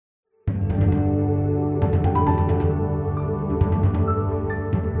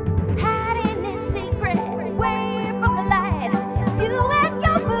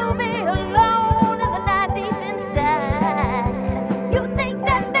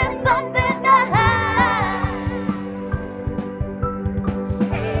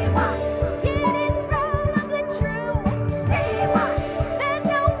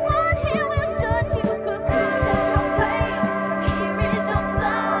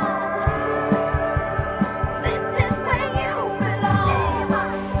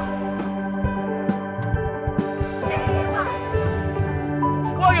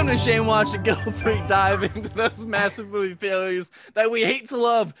Welcome to Shame Watch, a guilt-free dive into those massive movie failures that we hate to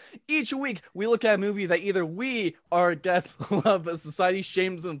love. Each week, we look at a movie that either we or our guests love, but society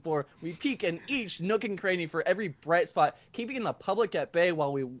shames them for. We peek in each nook and cranny for every bright spot, keeping the public at bay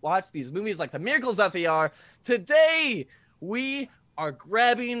while we watch these movies like the miracles that they are. Today, we are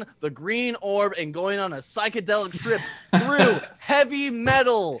grabbing the green orb and going on a psychedelic trip through heavy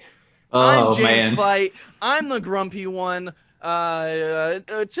metal. I'm James Fight. I'm the grumpy one.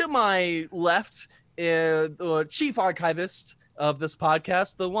 To my left, the chief archivist of this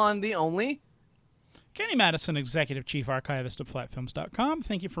podcast, the one, the only. Kenny Madison, Executive Chief Archivist of FlatFilms.com.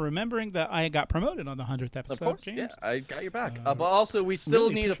 Thank you for remembering that I got promoted on the 100th episode, Of course, James. yeah, I got your back. But also, we still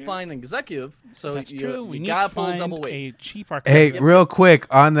really need to find an executive, so That's true. We you need gotta to pull find double weight. a chief archivist. Hey, real quick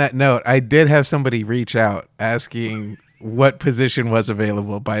on that note, I did have somebody reach out asking what position was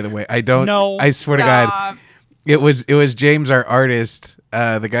available. By the way, I swear to God, it was James, our artist,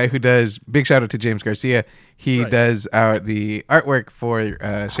 the guy who does. Big shout out to James Garcia. He does the artwork for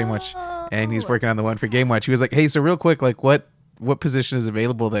Shame Watch, and he's working on the one for Game Watch. He was like, "Hey, so real quick, like what position is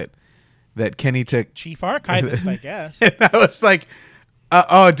available that Kenny took?" Chief archivist, I guess. And I was like,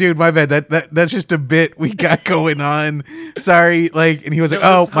 "Oh, dude, my bad. That's just a bit we got going on. Sorry." Like, and he was like,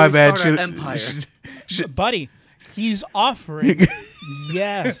 "Oh, my bad." Buddy, he's offering.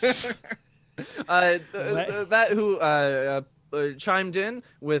 Yes. That who chimed in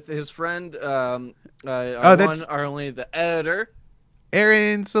with his friend, our only the editor,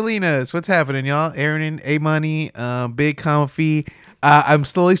 Aaron Salinas. What's happening, y'all? Aaron and A Money, Big Comfy. I'm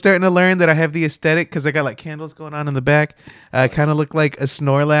slowly starting to learn that I have the aesthetic because I got like candles going on in the back. I kind of look like a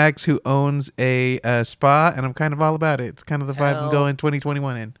Snorlax who owns a spa, and I'm kind of all about it. It's kind of the vibe I'm going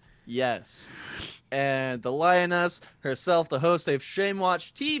 2021 in. Yes. And the lioness herself, the host of Shame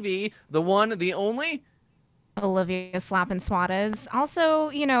Watch TV, the one, the only, Olivia Slappin' Swatas. Also,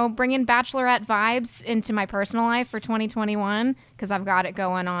 bringing Bachelorette vibes into my personal life for 2021 because I've got it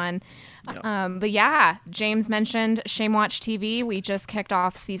going on. Yep. But yeah, James mentioned Shame Watch TV. We just kicked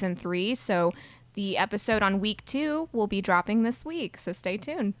off season 3, so the episode on week 2 will be dropping this week. So stay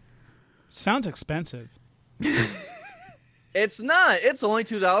tuned. Sounds expensive. It's not. It's only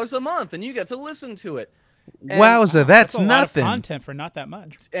 $2 a month, and you get to listen to it. And Wowza, that's a nothing. lot of content for not that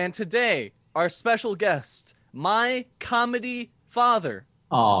much. And today, our special guest, my comedy father.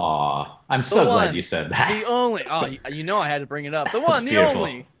 Aw, I'm so glad you said that. The only. Oh, I had to bring it up. The one, the beautiful.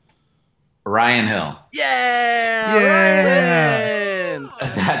 only. Ryan Hill. Yeah.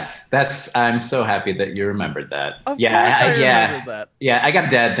 That's. I'm so happy that you remembered that. Of course I remembered that. Yeah, I got a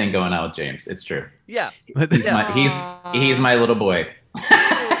dad thing going on with James. It's true. Yeah. He's my little boy.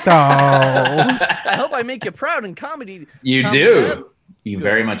 I hope I make you proud in comedy. You do. You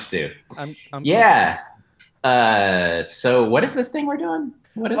very much do. I'm yeah. So what is this thing we're doing?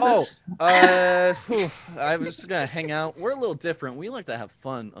 What is this? I was just gonna hang out. We're a little different. We like to have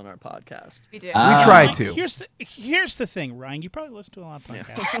fun on our podcast. We do. We try to. Here's the thing, Ryan. You probably listen to a lot of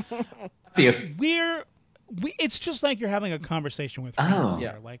podcasts. Yeah. It's just like you're having a conversation with friends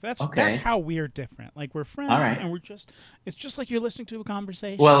here. Like that's how we're different. Like we're friends, and it's just like you're listening to a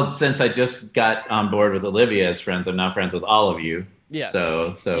conversation. Well, since I just got on board with Olivia as friends, I'm now friends with all of you. Yeah.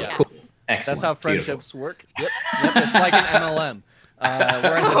 So yes. Cool. Excellent. That's how friendships work. Yep. It's like an MLM.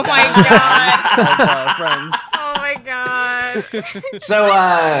 We're in the Oh my god. of friends. Oh my god. So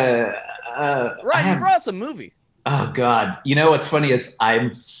Right, you brought us a movie. Oh God! You know what's funny is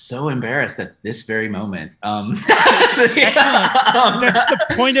I'm so embarrassed at this very moment. Excellent. That's the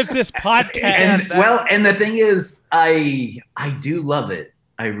point of this podcast. And the thing is, I do love it.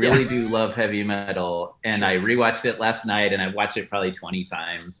 I really do love heavy metal, and I rewatched it last night, and I watched it probably 20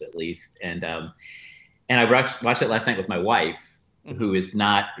 times at least. And I watched it last night with my wife, who is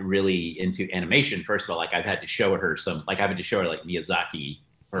not really into animation. First of all, like I've had to show her like Miyazaki.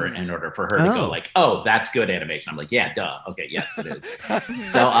 In order for her to go like, oh, that's good animation. I'm like, yeah, duh. Okay, yes, it is.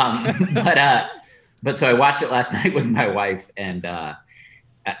 So, but so I watched it last night with my wife, and I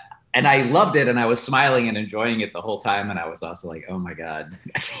loved it, and I was smiling and enjoying it the whole time, and I was also like, oh my god.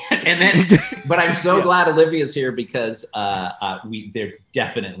 And then, but I'm so glad Olivia's here because there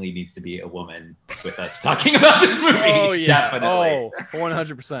definitely needs to be a woman with us talking about this movie. Oh yeah, definitely.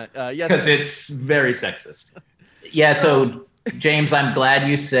 100%. Yes, because it's very sexist. Yeah, so James, I'm glad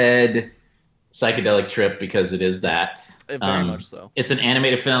you said psychedelic trip because it is that. Very much so. It's an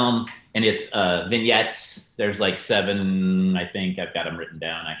animated film and it's vignettes. There's like 7, I think. I've got them written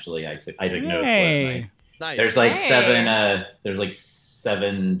down. Actually, I took notes last night. Nice. There's like 7. There's like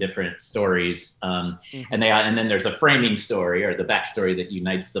 7 different stories, and then there's a framing story or the backstory that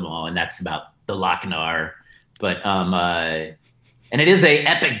unites them all, and that's about the Lochnar. But And it is a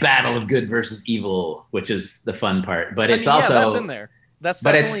epic battle of good versus evil, which is the fun part. But it's also that's in there. That's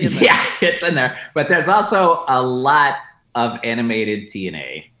definitely in there. Yeah, it's in there. But there's also a lot of animated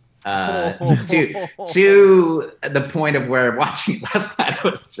TNA. To the point of where watching it last night, I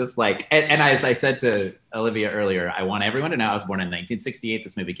was just like, and as I said to Olivia earlier, I want everyone to know I was born in 1968.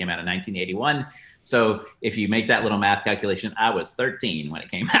 This movie came out in 1981. So if you make that little math calculation, I was 13 when it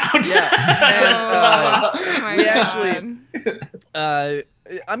came out. Yeah. We actually,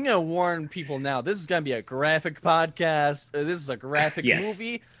 I'm going to warn people now. This is going to be a graphic podcast. This is a graphic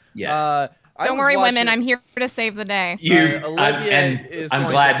movie. Yes. Don't worry, women. I'm here to save the day. Olivia is I'm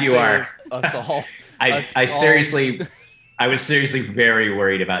glad you are. Us all. I was seriously very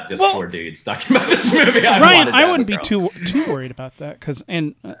worried about just 4 dudes talking about this movie. Ryan, I wouldn't be too worried about that because,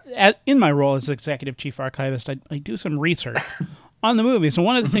 in my role as executive chief archivist, I do some research on the movie. So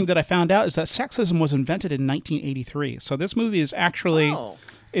one of the things that I found out is that sexism was invented in 1983. So this movie is actually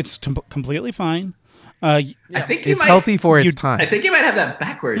it's completely fine. I think it's healthy for its time. I think you might have that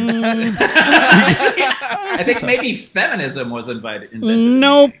backwards. I think maybe feminism was invented.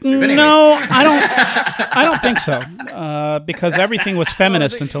 No, I don't think so. Because everything was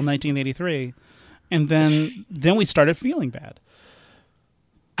feminist until 1983, and then we started feeling bad.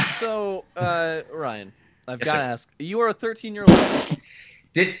 So, Ryan, I've got to ask: you are a 13-year-old.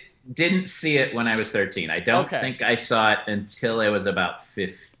 Didn't see it when I was 13. I don't think I saw it until I was about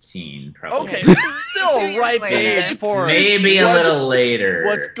 15, probably. Okay, still ripe age for maybe a little later.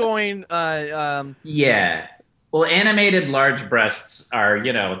 What's going? Yeah. Well, animated large breasts are,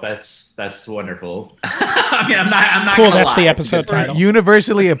 that's wonderful. I mean, I'm not. Cool. That's the episode title.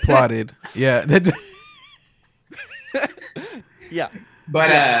 Universally applauded. Yeah. Yeah.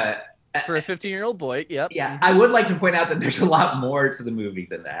 But for a 15-year-old boy, yep. Yeah, I would like to point out that there's a lot more to the movie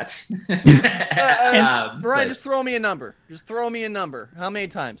than that. Brian, just throw me a number. Just throw me a number. How many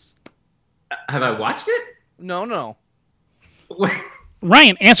times? Have I watched it? No.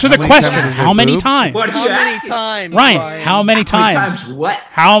 Ryan, answer the question. How many times? How many times? Ryan, how many times? What?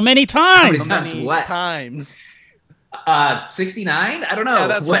 How many times? How many times? 69? I don't know. Yeah,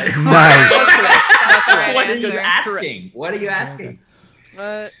 that's what? Nice. What are you asking? What are you asking?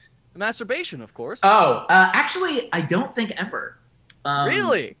 Masturbation, of course. Oh, actually, I don't think ever.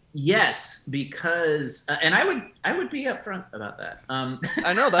 Really? Yes, because and I would be upfront about that.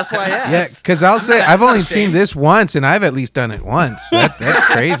 I know, that's why I asked. Yeah, because I'll say I've only seen this once, and I've at least done it once. That's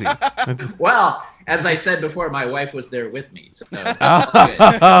crazy. Well, as I said before, my wife was there with me. So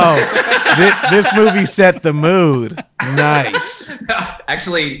this movie set the mood. Nice.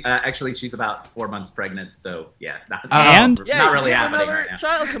 Actually, she's about 4 months pregnant. So yeah, not really happening right now.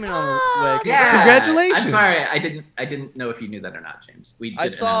 Child coming on the way. Yeah, congratulations. I'm sorry, I didn't know if you knew that or not, James. I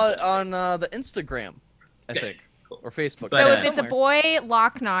saw it on the Instagram, I think. Or Facebook. So if it's a boy,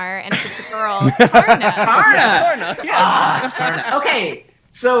 Lochnar, and if it's a girl, Tarna. Tarna. Yeah. Tarna. Okay.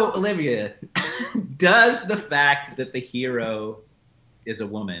 So, Olivia, does the fact that the hero is a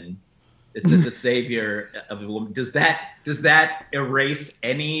woman, is that the savior of a woman, does that erase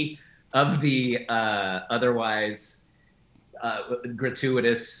any of the otherwise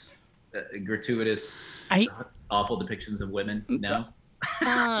gratuitous, awful depictions of women? No?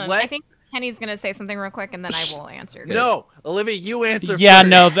 I think Kenny's going to say something real quick, and then I will answer. No, Olivia, you answer first. Yeah,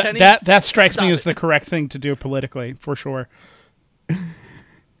 no, Kenny, that strikes me as the correct thing to do politically, for sure.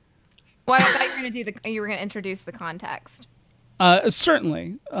 Well, I thought you were going to introduce the context.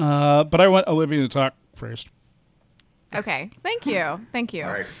 Certainly, but I want Olivia to talk first. Okay, thank you. All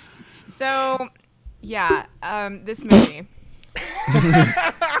right. So, yeah, this movie.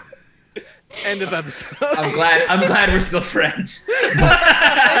 End of episode. I'm glad we're still friends.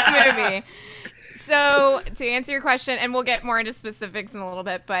 This movie. So, to answer your question, and we'll get more into specifics in a little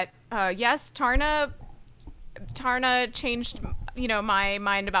bit, but yes, Tarna changed, my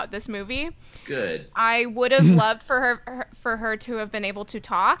mind about this movie. Good. I would have loved for her to have been able to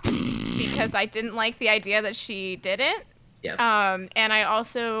talk because I didn't like the idea that she didn't. Yeah. And I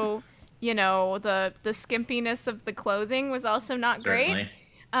also, the skimpiness of the clothing was also not great.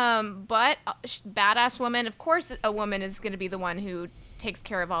 But badass woman, of course, a woman is going to be the one who takes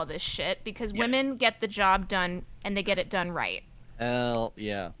care of all this shit because women get the job done and they get it done right. Hell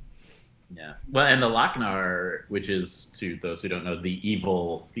yeah. Yeah. Well, and the Lochnar, which is, to those who don't know,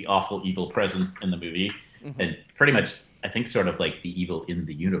 the awful evil presence in the movie, and pretty much, I think, sort of like the evil in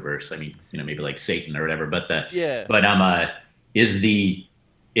the universe. I mean, maybe like Satan or whatever. But is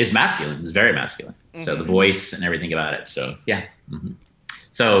masculine. Is very masculine. So the voice and everything about it. So yeah.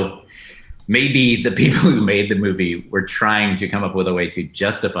 So maybe the people who made the movie were trying to come up with a way to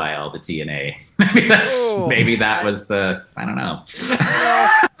justify all the TNA. Maybe that was the, I don't know.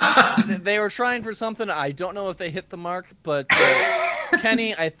 They were trying for something. I don't know if they hit the mark, but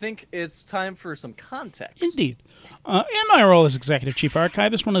Kenny, I think it's time for some context. Indeed. In my role as Executive Chief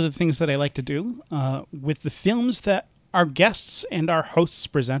Archivist, one of the things that I like to do with the films that our guests and our hosts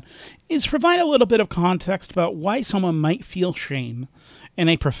present is provide a little bit of context about why someone might feel shame in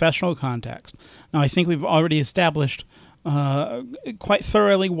a professional context. Now, I think we've already established quite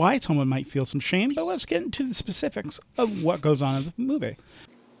thoroughly why someone might feel some shame, but let's get into the specifics of what goes on in the movie.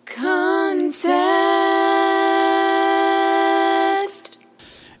 Context.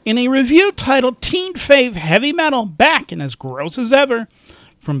 In a review titled Teen Fave Heavy Metal, back and as gross as ever,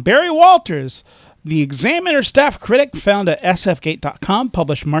 from Barry Walters, the Examiner staff critic found at sfgate.com,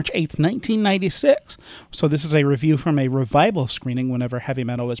 published March 8th, 1996. So this is a review from a revival screening whenever heavy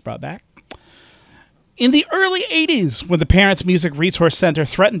metal was brought back. In the early 80s, when the Parents Music Resource Center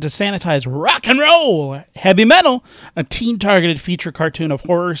threatened to sanitize rock and roll, heavy metal, a teen-targeted feature cartoon of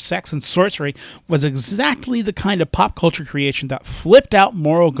horror, sex, and sorcery, was exactly the kind of pop culture creation that flipped out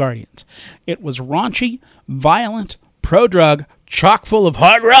Moral Guardians. It was raunchy, violent, pro-drug, chock full of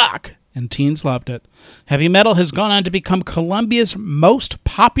hard rock, and teens loved it. Heavy Metal has gone on to become Columbia's most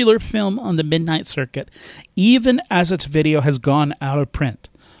popular film on the midnight circuit, even as its video has gone out of print.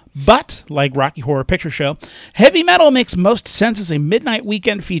 But, like Rocky Horror Picture Show, Heavy Metal makes most sense as a midnight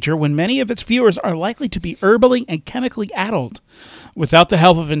weekend feature when many of its viewers are likely to be herbally and chemically addled. Without the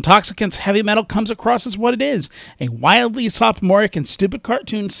help of intoxicants, Heavy Metal comes across as what it is, a wildly sophomoric and stupid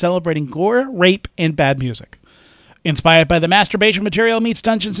cartoon celebrating gore, rape, and bad music. Inspired by the masturbation material meets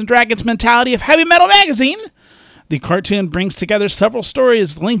Dungeons & Dragons mentality of Heavy Metal magazine, the cartoon brings together several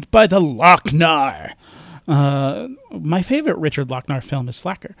stories linked by the Lochnar. My favorite Richard Lochnar film is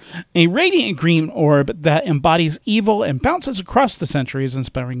Slacker, a radiant green orb that embodies evil and bounces across the centuries,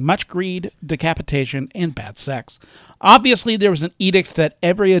 inspiring much greed, decapitation, and bad sex. Obviously, there was an edict that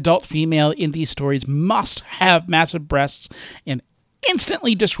every adult female in these stories must have massive breasts and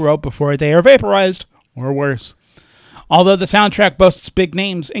instantly disrobe before they are vaporized, or worse. Although the soundtrack boasts big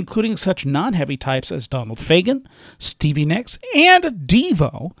names, including such non-heavy types as Donald Fagen, Stevie Nicks, and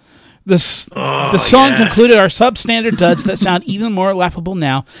Devo, the songs included are substandard duds that sound even more laughable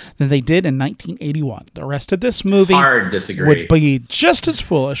now than they did in 1981. The rest of this movie would be just as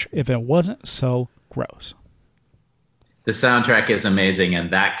foolish if it wasn't so gross. The soundtrack is amazing,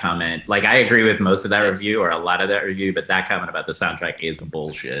 and that comment, like, I agree with most of that review, or a lot of that review, but that comment about the soundtrack is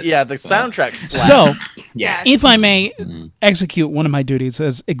bullshit. Yeah, the soundtrack slaps. So, yeah, if I may execute one of my duties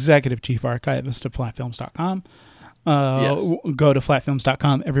as Executive Chief Archivist at flatfilms.com, go to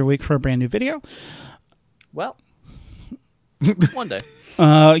flatfilms.com every week for a brand new video. Well, one day.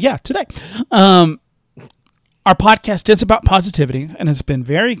 Today. Our podcast is about positivity and has been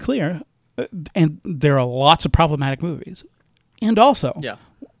very clear. And there are lots of problematic movies. And also,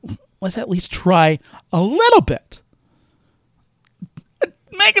 let's at least try a little bit.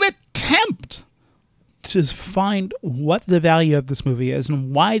 Make an attempt to find what the value of this movie is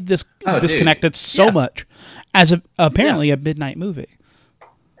and why this disconnected so much as apparently a midnight movie.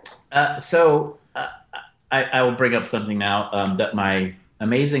 I will bring up something now that my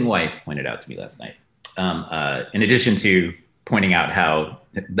amazing wife pointed out to me last night. In addition to pointing out how,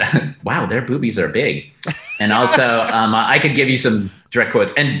 wow, their boobies are big. And also, I could give you some direct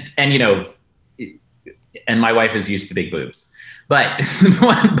quotes. And you know, and my wife is used to big boobs. But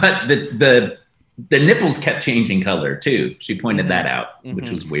the nipples kept changing color, too. She pointed that out, which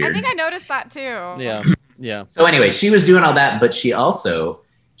was weird. I think I noticed that, too. Yeah. So anyway, she was doing all that, but she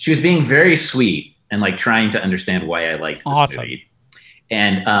was being very sweet and, like, trying to understand why I liked this movie.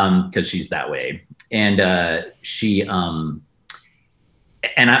 And because she's that way. And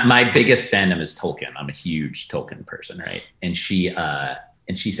my biggest fandom is Tolkien. I'm a huge Tolkien person, right? And she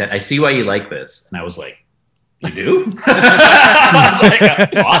said, "I see why you like this." And I was like, "You do?" I was like,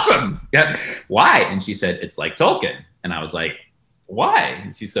 "Awesome. Yeah. Why?" And she said, "It's like Tolkien." And I was like, "Why?"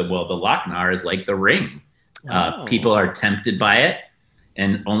 And she said, "Well, the Lochnar is like the ring. People are tempted by it,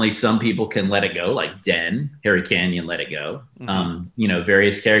 and only some people can let it go, like Den, Harry Canyon let it go.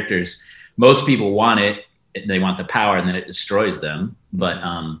 Various characters, most people want it. They want the power, and then it destroys them. But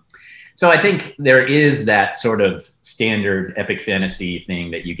so I think there is that sort of standard epic fantasy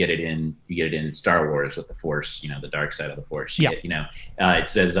thing that you get it in Star Wars with the Force, the dark side of the Force. It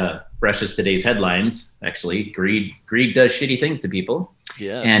says fresh as today's headlines. Actually, greed does shitty things to people.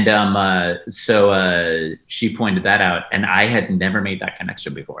 Yeah. And so she pointed that out, and I had never made that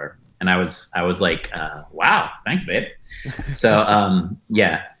connection before. And I was like, wow, thanks, babe. So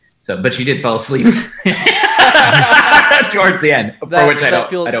So, but she did fall asleep towards the end, That, for which I that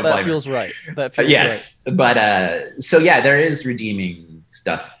don't blame that her. feels right. That feels Yes, but so yeah, there is redeeming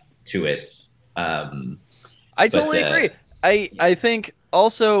stuff to it. I totally agree. I think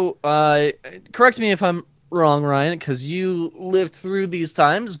also, correct me if I'm wrong, Ryan, because you lived through these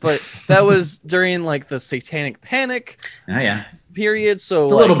times, but that was during like the Satanic Panic period. So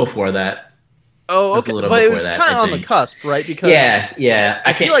it's a little before that. Oh, okay, but it was kind of on the cusp, right? Because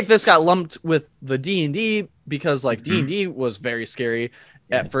I feel like this got lumped with the D&D because like D&D was very scary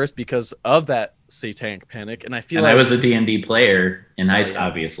at first because of that Satanic Panic, and I feel like I was a D&D player in high school,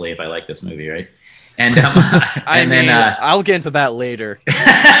 obviously, if I like this movie, right? And I'll get into that later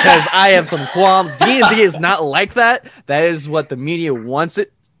because I have some qualms. D&D is not like that. That is what the media wants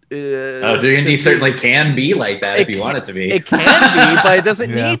it. D&D certainly can be like that if you want it to be. It can be, but it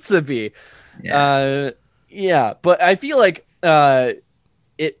doesn't need to be. But I feel like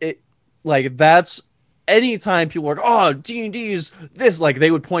it like that's anytime people are like, oh, D&D's this, like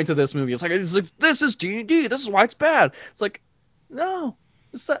they would point to this movie. It's like this is D&D. This is why it's bad. It's like no,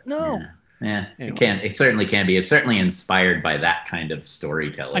 it's not, no. Yeah, anyway. It certainly can be. It's certainly inspired by that kind of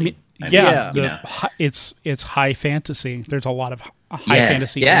storytelling. I mean, it's high fantasy. There's a lot of high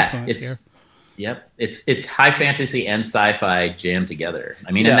fantasy influence here. Yep, it's high fantasy and sci-fi jammed together.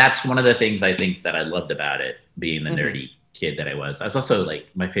 I mean, and that's one of the things I think that I loved about it, being the nerdy kid that I was. I was also like,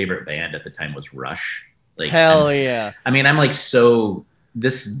 my favorite band at the time was Rush. Like, hell yeah! I mean, I'm like, so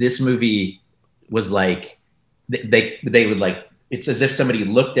this movie was like, they would like. It's as if somebody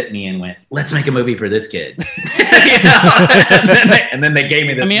looked at me and went, "Let's make a movie for this kid," and then they gave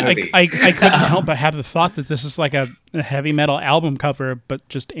me this movie. I couldn't help but have the thought that this is like a heavy metal album cover, but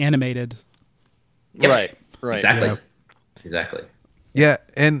just animated. Yep. Right. Exactly. Yeah,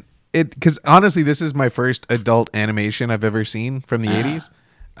 and because honestly, this is my first adult animation I've ever seen from the 80s.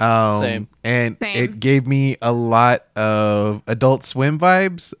 Same. And it gave me a lot of Adult Swim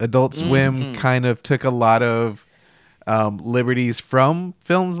vibes. Adult Swim kind of took a lot of liberties from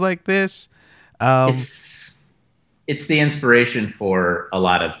films like this. It's the inspiration for a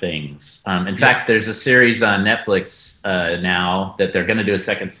lot of things. In fact, there's a series on Netflix now that they're going to do a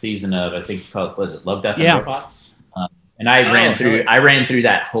second season of. I think it's called, was it Love, Death, and Robots? And I ran through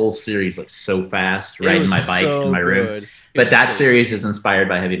that whole series like so fast, riding my bike in my room. But that series is inspired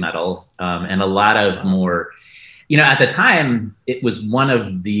by heavy metal, and a lot of more. You know, at the time, it was one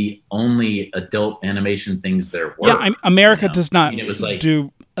of the only adult animation things there were. Yeah, America does not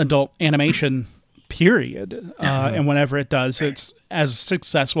do adult animation. Period. And whenever it does, it's as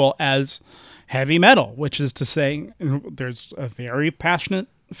successful as heavy metal, which is to say there's a very passionate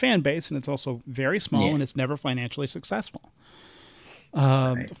fan base and it's also very small and it's never financially successful.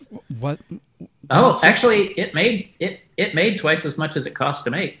 What? Oh, actually, it made twice as much as it cost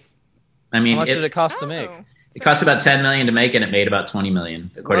to make. I mean, how much did it cost to make? It cost about $10 million to make, and it made about $20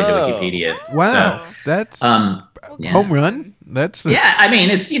 million, according to Wikipedia. Wow, so, that's home run. That's I mean,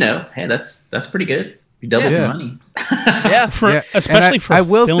 it's hey, that's pretty good. You doubled the money. Especially for I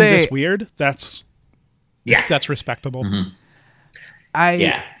will film say, this weird. That's respectable. Mm-hmm.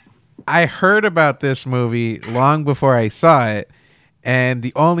 I heard about this movie long before I saw it, and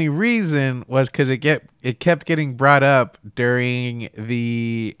the only reason was because it kept getting brought up during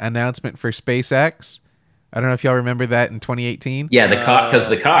the announcement for SpaceX. I don't know if y'all remember that in 2018. Yeah, the car, because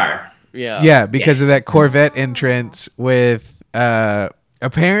the car. Yeah, because of that Corvette entrance with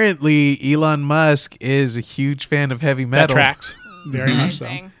apparently Elon Musk is a huge fan of heavy metal. That tracks very much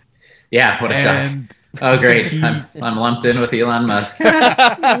so. Yeah, what a shock. Oh, great. I'm lumped in with Elon Musk. Great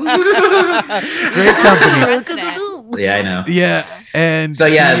company. Yeah, I know. Yeah, and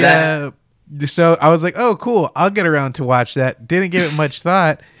so so I was like, oh, cool. I'll get around to watch that. Didn't give it much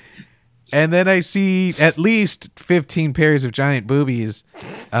thought. And then I see at least 15 pairs of giant boobies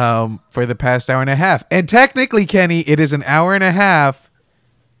for the past hour and a half. And technically, Kenny, it is an hour and a half.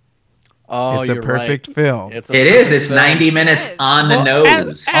 Oh, it's a perfect film. It is. It's 90 minutes on the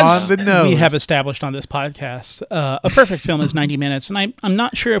nose. On the nose. We have established on this podcast, a perfect film is 90 minutes. And I'm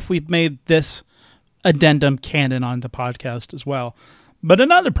not sure if we've made this addendum canon on the podcast as well. But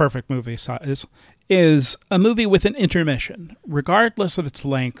another perfect movie is a movie with an intermission, regardless of its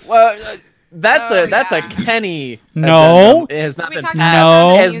length. Well, that's a Kenny. No, it has not been passed.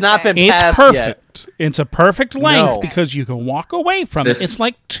 No, it has not been it's passed perfect. Yet. It's a perfect length because you can walk away from it. It's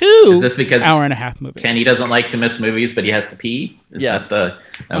like is this because hour and a half movies. Kenny doesn't like to miss movies, but he has to pee. Yes,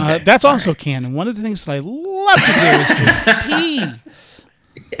 that's also canon. One of the things that I love to do is to pee.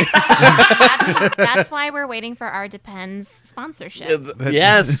 That's why we're waiting for our Depends sponsorship.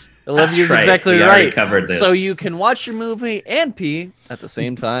 Yes, Olivia's right. exactly We already right. covered this. So you can watch your movie and pee at the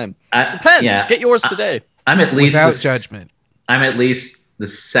same time. Depends. Yeah. Get yours today. I'm at least Without judgment. I'm at least the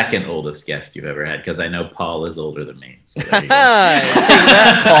second oldest guest you've ever had because I know Paul is older than me. So there you go. Take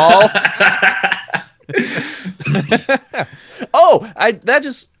that, Paul. Oh,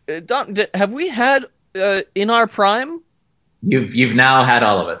 have we had In Our Prime? You've now had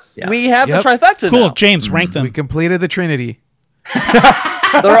all of us. Yeah. We have Yep. the trifecta Cool, now. James, rank them. We completed the Trinity.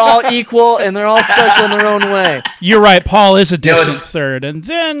 They're all equal and they're all special in their own way. You're right. Paul is a distant it's- third, and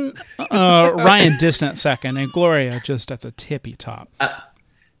then Ryan distant second, and Gloria just at the tippy top.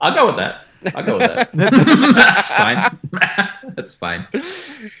 I'll go with that. That's fine. That's fine.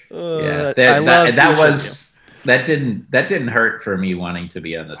 Yeah, that didn't hurt for me wanting to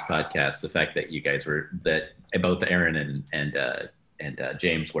be on this podcast. The fact that you guys were both Aaron and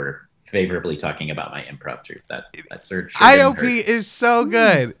James were favorably talking about my improv troupe. That sure IOP is so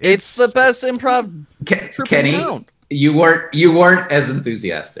good. It's the best improv troupe in Kenny, town. you weren't as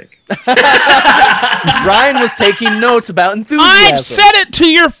enthusiastic. Ryan was taking notes about enthusiasm. I've said it to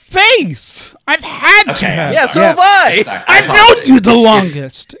your face. I've had to. Okay. Yeah, so Yeah. have I. Sorry, I I've apologize. known you the It's-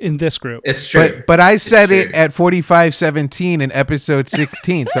 longest in this group. It's true. But I said It's it true. at 45:17 in episode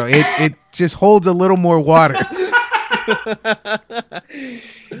 16, so it just holds a little more water.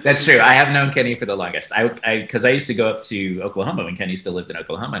 That's true. I have known Kenny for the longest. Because I used to go up to Oklahoma when Kenny still lived in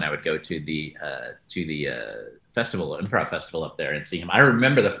Oklahoma, and I would go to the improv festival up there and see him. I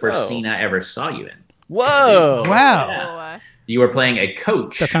remember the first Whoa. scene I ever saw you in. Whoa. Wow. Yeah. You were playing a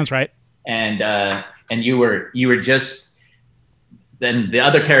coach. That sounds right. And you were just, then the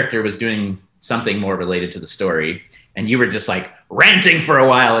other character was doing something more related to the story, and you were just like ranting for a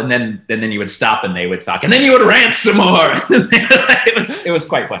while, and then you would stop and they would talk, and then you would rant some more. it was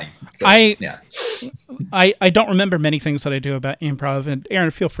quite funny. So, yeah. I don't remember many things that I do about improv, and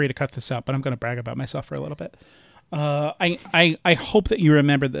Aaron, feel free to cut this out, but I'm going to brag about myself for a little bit. I hope that you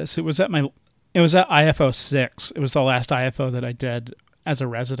remember this. It was at IFO 6. It was the last IFO that I did as a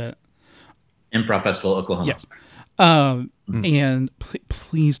resident. Improv Festival, Oklahoma. Yes. And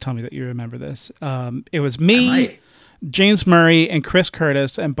please tell me that you remember this. It was me, James Murray, and Chris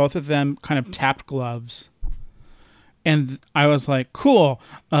Curtis, and both of them kind of tapped gloves. And I was like, cool.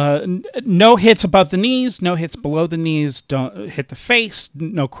 No hits above the knees, no hits below the knees. Don't hit the face,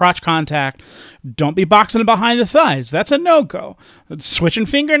 no crotch contact. Don't be boxing behind the thighs. That's a no-go. Switching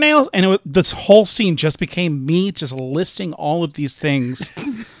fingernails. And this whole scene just became me just listing all of these things.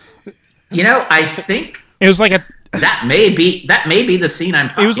 I think It was like that may be the scene I'm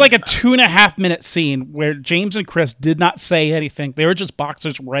talking It was like about. a 2.5 minute scene where James and Chris did not say anything. They were just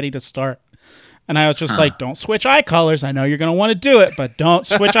boxers ready to start. And I was just like, don't switch eye colors. I know you're going to want to do it, but don't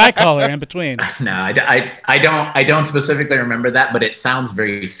switch eye color in between. No, I don't specifically remember that, but it sounds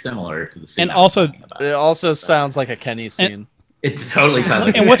very similar to the scene. And I was talking about. It also sounds like a Kenny scene. It totally sounds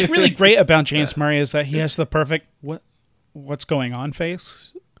like. And what's really great about James Murray is that he has the perfect what's going on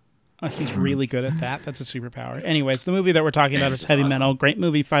face. He's really good at that. That's a superpower. Anyways, the movie that we're talking about is Heavy Metal. Great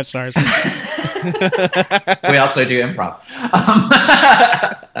movie, 5 stars. We also do improv.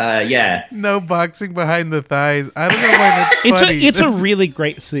 Yeah. No boxing behind the thighs. I don't know why that's funny. It's a really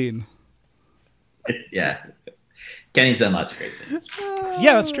great scene. Yeah. Kenny's done lots of great things.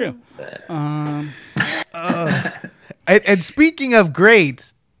 Yeah, that's true. And speaking of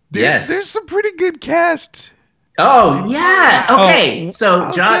great, Yes. there's some pretty good cast. Oh yeah. Okay. So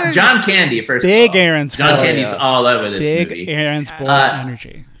say. John Candy first. Big of all. Aaron's John boy. Candy's all over this Big movie. Aaron's boy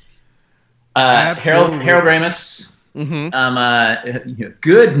energy. Absolutely. Harold Ramis. Mm-hmm.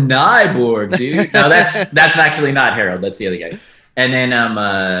 Good Nyborg, dude. No, that's actually not Harold. That's the other guy. And then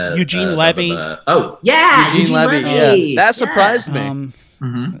Eugene Levy. Oh yeah, Eugene Levy. Yeah, that surprised me.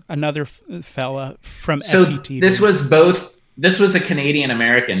 Another fella from So SCTV. this was a Canadian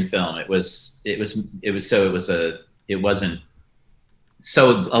American film. It wasn't.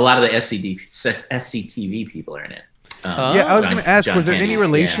 So a lot of the SCTV people are in it. Yeah, I was going to ask, John was there Candy, any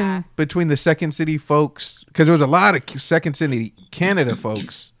relation between the Second City folks? Because there was a lot of Second City Canada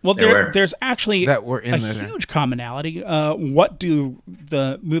folks. Well, there's actually that were in a there. huge commonality. What does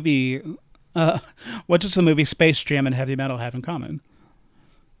the movie Space Jam and Heavy Metal have in common?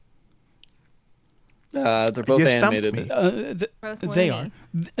 They're both You stumped animated. me. They are.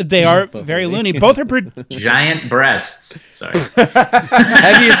 They are very loony. Both are. Giant breasts. Sorry.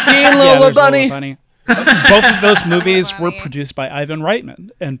 Have you seen Lola there's Bunny? Bunny. Both of those movies were Bunny. produced by Ivan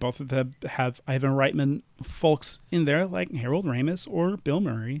Reitman, and both of them have Ivan Reitman folks in there, like Harold Ramis or Bill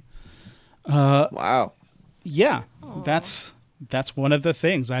Murray. Wow. Yeah, that's that's one of the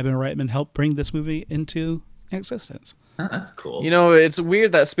things Ivan Reitman helped bring this movie into existence. Oh, that's cool. It's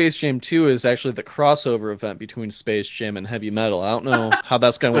weird that Space Jam 2 is actually the crossover event between Space Jam and Heavy Metal. I don't know how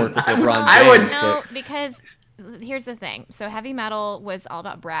that's going to work with LeBron James. No, because here's the thing. So Heavy Metal was all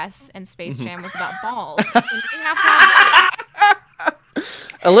about breasts and Space Jam was about balls. So you have to have balls.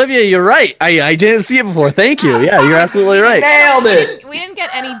 Olivia, you're right. I didn't see it before. Thank you. Yeah, you're absolutely right. Nailed it. We didn't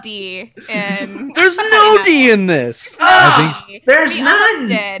get any D in. There's no D in this. There's we none. Almost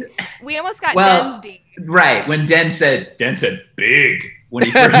did. We almost got Den's D. Right, when Den said big when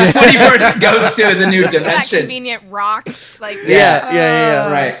he first goes to the new dimension. That convenient rock, like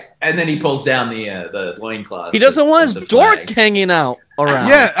yeah. Right, and then he pulls down the loincloth. He doesn't want his dork hanging out around.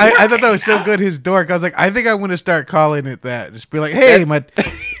 Yeah, I thought that was so good. His dork. I was like, I think I'm going to start calling it that. Just be like, hey, my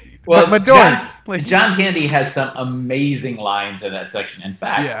dork. John Candy has some amazing lines in that section. In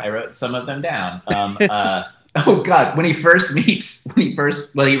fact, I wrote some of them down. Oh God! When he rescues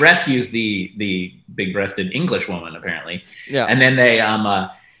the big-breasted English woman, apparently. Yeah. And then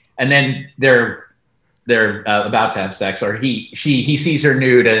they're about to have sex, or he sees her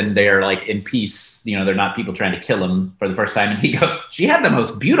nude, and they're like in peace. They're not people trying to kill him for the first time. And he goes, "She had the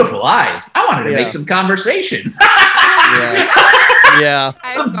most beautiful eyes. I wanted to make some conversation." Yeah.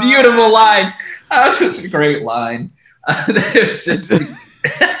 It's a beautiful line. That was such a great line. It was just.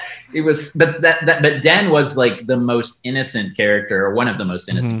 It was, but Den was like the most innocent character, or one of the most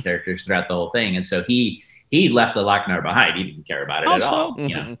innocent characters throughout the whole thing, and so he left the Lochner behind. He didn't care about it at all.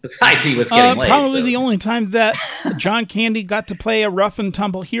 Besides, he was getting laid. Probably the only time that John Candy got to play a rough and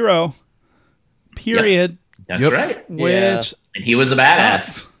tumble hero. Period. Yep. That's right. Which and he was a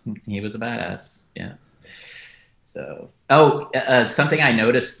badass. He was a badass. Yeah. So, something I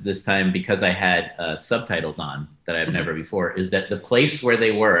noticed this time, because I had subtitles on that I've never before, is that the place where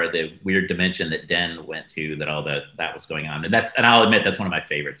they were, the weird dimension that Den went to, that all that was going on, and I'll admit that's one of my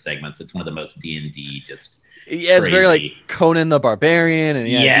favorite segments. It's one of the most D&D just. Yeah, it's very like Conan the Barbarian and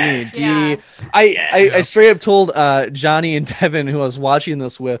D&D. I straight up told Johnny and Devin, who I was watching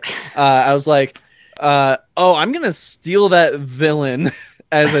this with, I was like, I'm gonna steal that villain.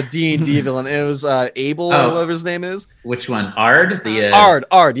 As a D&D villain. It was Abel, or whatever his name is. Which one? Ard?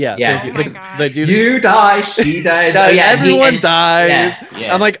 Ard, yeah. Yeah. The dude. You die, she dies. Everyone dies.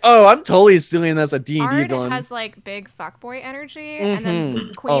 Yeah. I'm like, I'm totally stealing this as a D&D villain. Ard has like big fuckboy energy, and then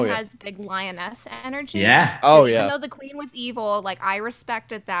the Queen has big lioness energy. Yeah. So even though the Queen was evil, like I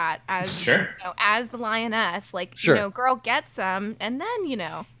respected that as as the lioness. Like girl gets some, and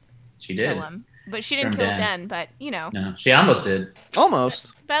then she did. Kill him. But she didn't kill Den, but No, she almost did.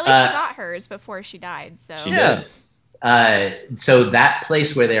 Almost. But at least she got hers before she died. So she did. So that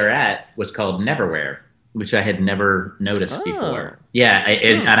place where they were at was called Neverwhere, which I had never noticed before. Yeah,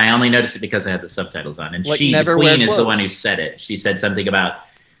 and I only noticed it because I had the subtitles on. And like the Queen, is the one who said it. She said something about,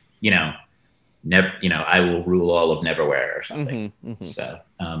 I will rule all of Neverwhere or something. So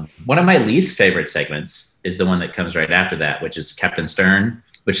one of my least favorite segments is the one that comes right after that, which is Captain Stern.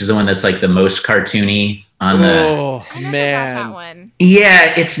 Which is the one that's like the most cartoony on the. Oh man! That one.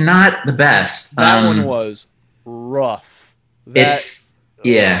 Yeah, it's not the best. That one was rough. Because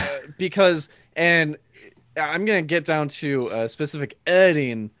and I'm gonna get down to specific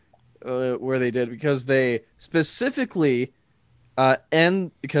editing where they did, because they specifically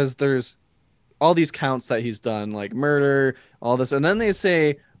end, because there's all these counts that he's done, like murder, all this, and then they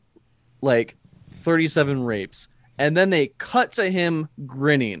say like 37 rapes. And then they cut to him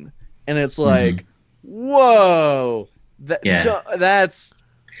grinning, and it's like, "Whoa, that's."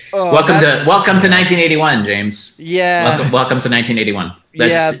 Welcome to 1981, James. Yeah. Welcome to 1981.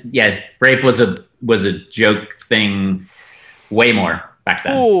 Rape was a joke thing, way more back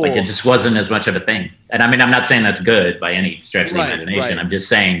then. Ooh. Like it just wasn't as much of a thing. And I mean, I'm not saying that's good by any stretch of the imagination. I'm just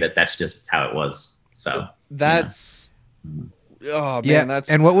saying that's just how it was. So that's. Oh man, that's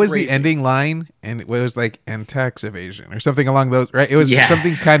and what was crazy. The ending line? And it was like "and tax evasion" or something along those. Right? It was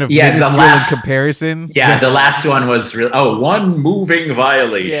something kind of minuscule in comparison. Yeah, the last one was one moving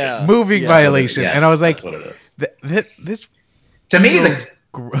violation. Yeah. Moving violation, and I was like, that's what it is. This to me,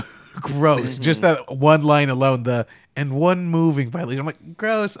 gross. Just that one line alone. And one moving violation. I'm like,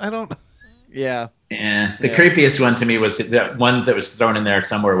 gross. I don't. Yeah. Yeah. The creepiest one to me was the one that was thrown in there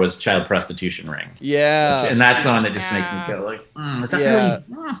somewhere was child prostitution ring. Yeah. And that's the one that just makes me go like, is that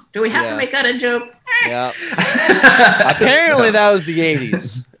really? Do we have to make that a joke? Yeah. Apparently that was the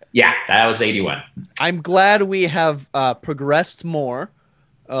 80s. Yeah, that was 81. I'm glad we have progressed more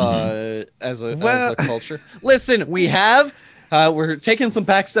as a culture. Listen, we have. We're taking some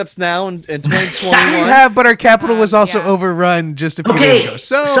back steps now in 2021. We have, but our capital was also overrun just a few years ago.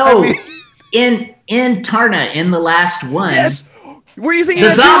 So I mean... in Tarna in the last one. Yes. Were you thinking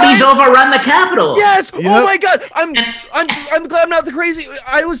the zombies right? overrun the Capitol? Yes. Yep. Oh my God. I'm glad I'm not the crazy.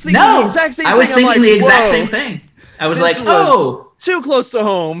 I was thinking the exact same thing. I was thinking the exact same thing. I was like, too close to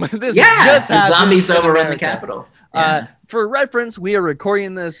home. This just happened. The zombies overrun the Capitol. Yeah. For reference, we are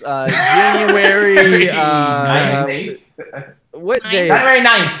recording this January. What day? January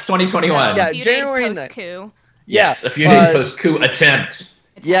 9th, 2021. Yeah, January 9th. Yes, a few days post-coup attempt.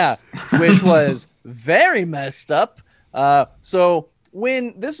 Yeah, which was very messed up. So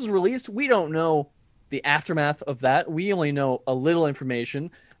when this is released, we don't know the aftermath of that. We only know a little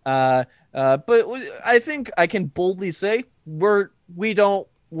information. But I think I can boldly say we're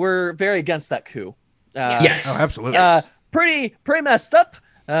very against that coup. Yes. Oh, absolutely. Pretty messed up.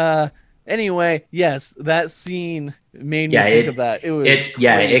 Anyway, yes, that scene made me think of that.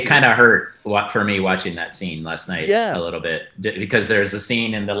 It kind of hurt for me watching that scene last night a little bit, because there's a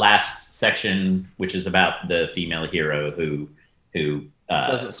scene in the last section which is about the female hero who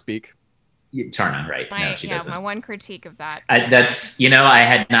doesn't speak. Tarna, right? No, she doesn't. My one critique of that. I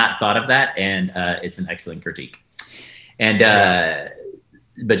had not thought of that, and it's an excellent critique. And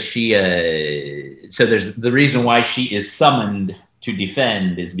but she, so there's the reason why she is summoned to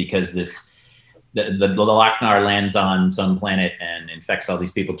defend is because the Loc-Nar lands on some planet and infects all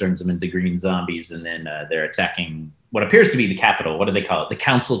these people, turns them into green zombies, and then they're attacking what appears to be the Capitol. What do they call it? The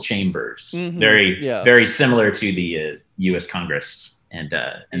Council Chambers. Mm-hmm. Very similar to the U.S. Congress. And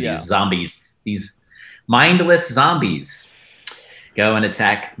these zombies, these mindless zombies, go and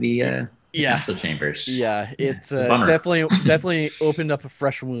attack the Council Chambers. Yeah, it's definitely opened up a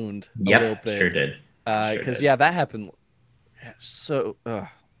fresh wound. Yep, a little bit. Sure did. Because that happened. So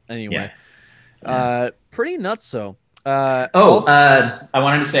anyway, pretty nuts. So I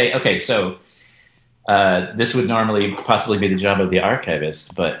wanted to say, okay, so this would normally possibly be the job of the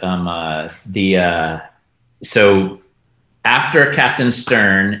archivist, but so after Captain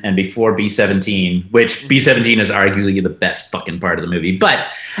Stern and before B-17, which B-17 is arguably the best fucking part of the movie,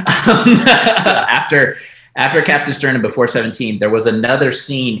 but after Captain Stern and before 17, there was another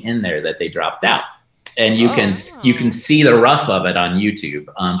scene in there that they dropped out. And you can see the rough of it on YouTube.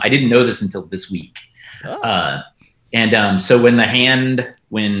 I didn't know this until this week. So when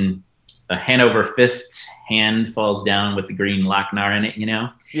a Hanover Fist's hand falls down with the green Loc-Nar in it,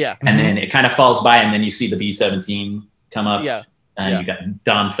 and then it kind of falls by, and then you see the B-17 come up. And you got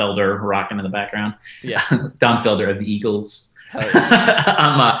Don Felder rocking in the background. Yeah, Don Felder of the Eagles.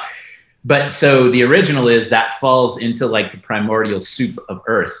 But so the original is that falls into like the primordial soup of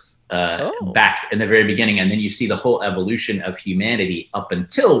Earth. Back in the very beginning, and then you see the whole evolution of humanity up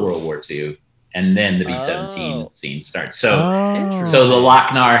until World War II, and then the B-17 scene starts. So the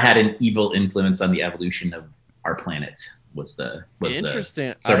Loc-Nar had an evil influence on the evolution of our planet. Was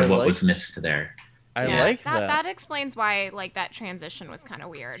interesting sort of what was missed there. I like that. That explains why that transition was kind of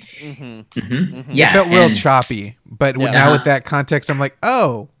weird. Mm-hmm. Mm-hmm. Yeah, it felt real choppy, but now with that context, I'm like,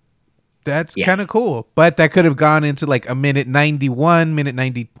 oh. That's kind of cool, but that could have gone into like a minute 91, minute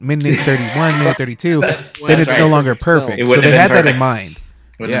 90, minute 31, minute 32. Then it's no longer perfect. So they had that in mind.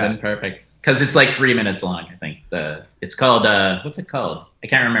 Wouldn't have been perfect because it's like 3 minutes long. I think it's called what's it called? I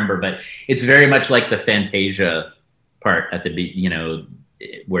can't remember, but it's very much like the Fantasia part at the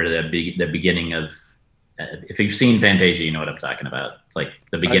where the beginning of. If you've seen Fantasia, you know what I'm talking about. It's like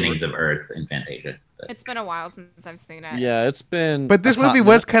the beginnings of Earth in Fantasia. It's been a while since I've seen it. Yeah, it's been. But this movie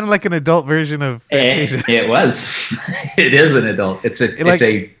was kind of like an adult version of Fantasia. It was. It is an adult. It's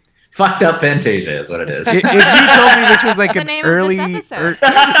a fucked up Fantasia, is what it is. If you told me this was like an early,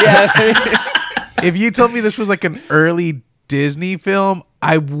 if you told me this was like an early Disney film,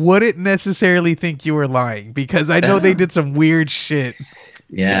 I wouldn't necessarily think you were lying because I know they did some weird shit.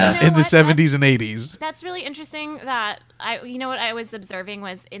 Yeah, in the 70s and 80s. That's really interesting. That what I was observing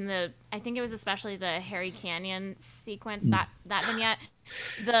was I think it was especially the Harry Canyon sequence, that vignette,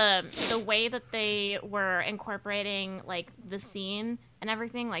 the way that they were incorporating like the scene and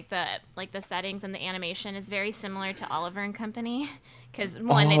everything, like the settings and the animation is very similar to Oliver and Company, because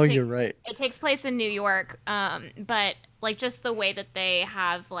you're right. It takes place in New York, but like just the way that they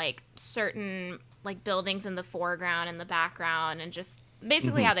have like certain like buildings in the foreground and the background and just.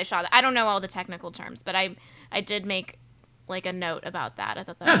 Basically how they shot it. I don't know all the technical terms, but I did make like a note about that. I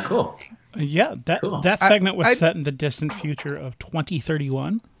thought that was cool. Interesting. That segment was set in the distant future of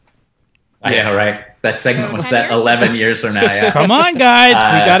 2031. Yeah, right. That segment was set 11 years from now. Yeah. Come on, guys,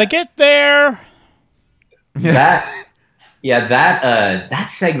 we gotta get there. That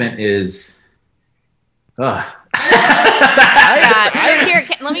segment is. Let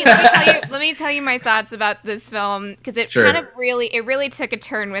me tell you my thoughts about this film, because it really took a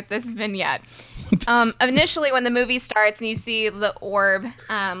turn with this vignette. Initially when the movie starts and you see the orb,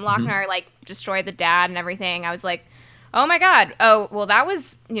 Lochnar like destroy the dad and everything, I was like, oh my God. Oh, well, that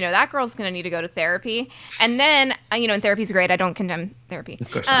was, that girl's going to need to go to therapy. And then, and therapy's great. I don't condemn therapy. Of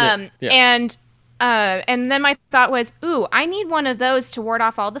course. And then my thought was, ooh, I need one of those to ward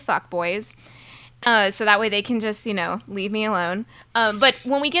off all the fuckboys. So that way they can just, leave me alone. But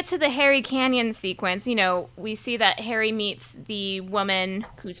when we get to the Harry Canyon sequence, we see that Harry meets the woman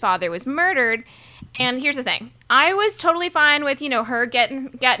whose father was murdered. And here's the thing. I was totally fine with, her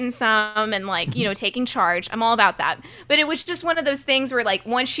getting some and taking charge. I'm all about that. But it was just one of those things where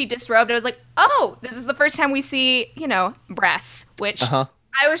once she disrobed, I was like, oh, this is the first time we see, breasts, which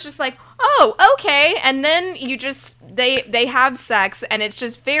I was just like, oh, okay. And then they have sex and it's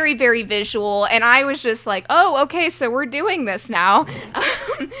just very, very visual. And I was just like, oh, okay, so we're doing this now.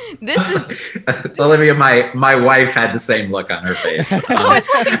 This is Olivia, my wife had the same look on her face.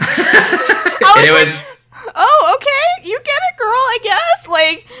 Oh, okay, you get it, girl, I guess.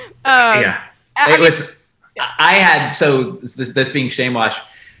 I had, so this being shame watch,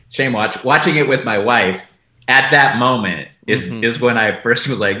 watching it with my wife at that moment is when I first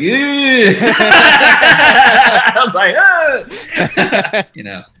was like, I was like, Yeah, this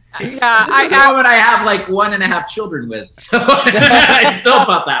is a woman I have 1.5 children with, so I still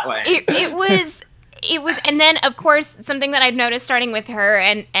felt that way. It was, and then of course something that I've noticed starting with her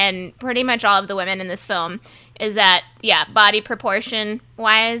and pretty much all of the women in this film is that body proportion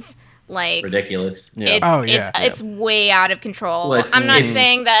wise, ridiculous. It's way out of control. Well, I'm not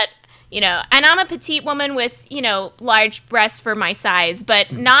saying that. And I'm a petite woman with, large breasts for my size,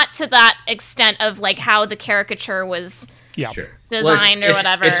 but not to that extent of how the caricature was designed or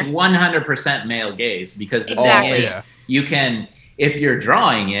whatever. It's 100% male gaze because the exactly. thing is, you can, if you're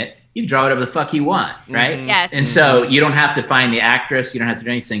drawing it, you draw whatever the fuck you want, right? Yes. And so you don't have to find the actress, you don't have to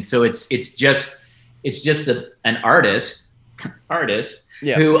do anything. So it's just an artist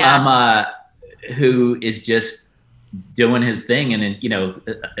who is just doing his thing, and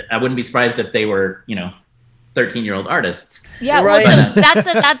I wouldn't be surprised if they were 13-year-old artists. Yeah, right. Well,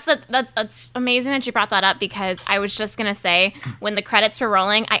 so that's amazing that you brought that up, because I was just gonna say, when the credits were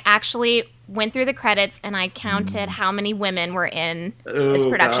rolling, I actually went through the credits and I counted how many women were in this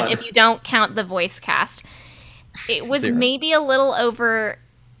production. God. If you don't count the voice cast, it was 0. maybe a little over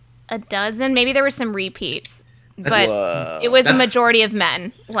a dozen. Maybe there were some repeats. But it was a majority of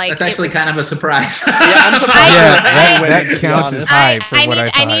men. That's actually kind of a surprise. Yeah, I'm surprised. That counts as high for what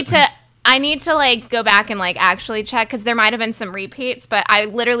I thought. I need to go back and actually check, because there might have been some repeats. But I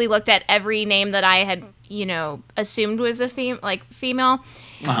literally looked at every name that I had assumed was a female,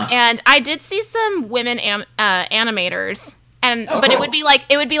 and I did see some women animators, but it would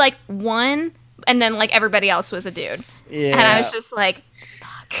be one, and then everybody else was a dude. Yeah. And I was just like,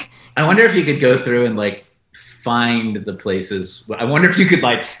 fuck. I wonder if you could go through and find the places. I wonder if you could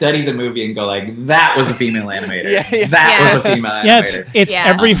study the movie and go that was a female animator. That was a female animator. It's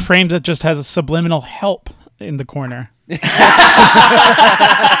every frame that just has a subliminal help in the corner.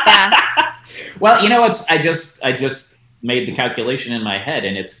 Well, I just made the calculation in my head,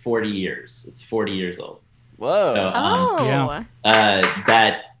 and it's 40 years. It's 40 years old. Whoa. So,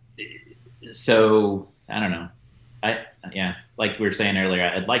 I don't know. Like we were saying earlier,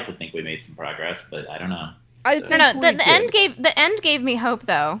 I'd like to think we made some progress, but I don't know. The end gave me hope,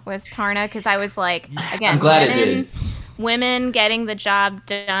 though, with Tarna, because I was like, again, I'm glad it did. Women getting the job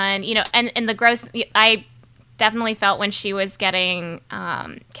done, and the gross. I definitely felt when she was getting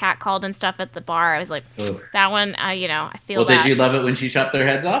catcalled and stuff at the bar. I was like, that one, I feel. Well, bad. did you love it when she chopped their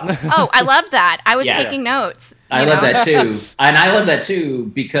heads off? Oh, I loved that. I was taking notes. I love that too, and I love that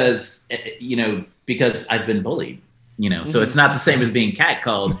too because because I've been bullied. So it's not the same as being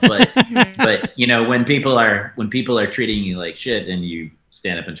catcalled, but when people are treating you like shit and you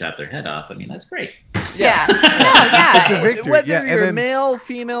stand up and chop their head off, that's great. Yeah. Yeah. It's a victory. Whether you're male,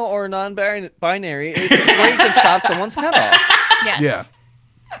 female, or non-binary, it's great to chop someone's head off. Yes. Yeah.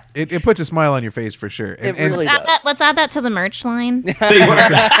 It puts a smile on your face for sure. It really does. Let's add that to the merch line.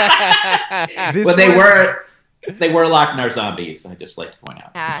 They were Lochnar zombies. I just like to point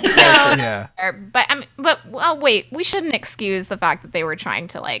out. Yeah. But wait, we shouldn't excuse the fact that they were trying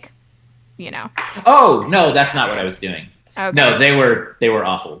to Oh no, that's not what I was doing. Okay. No, they were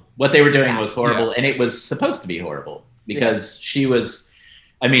awful. What they were doing was horrible, and it was supposed to be horrible because she was.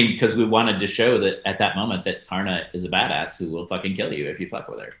 Because we wanted to show that at that moment that Tarna is a badass who will fucking kill you if you fuck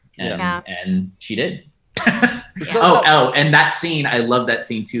with her, and she did. And that scene, I love that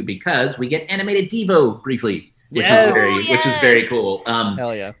scene too because we get animated Devo briefly, which is very cool.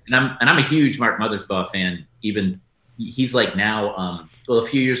 Hell yeah! And I'm a huge Mark Mothersbaugh fan. Even he's now. A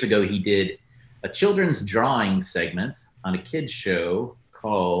few years ago he did a children's drawing segment on a kids show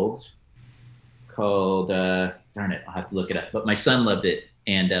called darn it, I'll have to look it up. But my son loved it,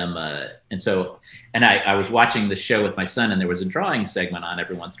 and I was watching the show with my son, and there was a drawing segment on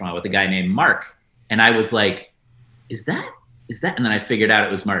every once in a while with a guy named Mark, and I was like, is that? And then I figured out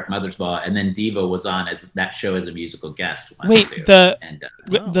it was Mark Mothersbaugh, and then Devo was on as that show as a musical guest. Wait, the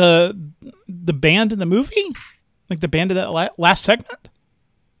band in the movie, like the band in that last segment?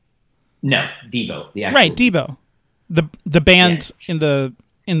 No, Devo. The actual right, Devo. The band in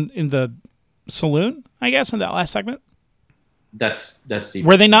the saloon, I guess, in that last segment. That's Devo.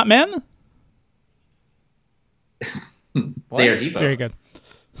 Were they not men? They are Devo. Very good.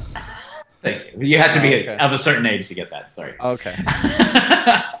 Thank you. You have to be of a certain age to get that. Sorry. Okay.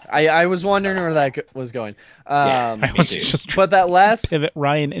 I was wondering where that was going. I was just but that last pivot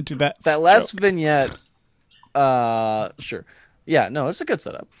Ryan into that last vignette. Sure. Yeah. No, it's a good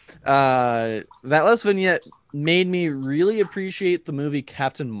setup. That last vignette made me really appreciate the movie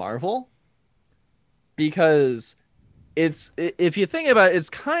Captain Marvel, because if you think about it,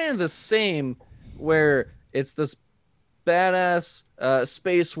 it's kind of the same, where it's this badass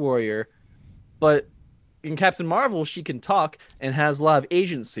space warrior. But in Captain Marvel, she can talk and has a lot of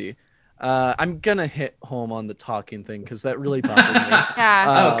agency. I'm going to hit home on the talking thing because that really bothered me.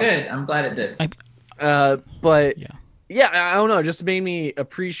 Yeah. Good. I'm glad it did. But yeah, I don't know. It just made me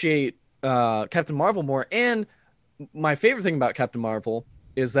appreciate Captain Marvel more. And my favorite thing about Captain Marvel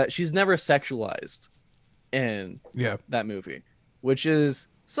is that she's never sexualized in that movie, which is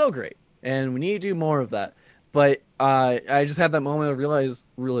so great. And we need to do more of that. But I just had that moment of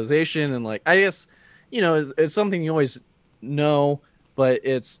realization, and like, I guess, it's something you always know, but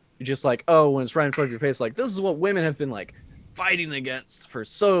it's just like, oh, when it's right in front of your face, like, this is what women have been like fighting against for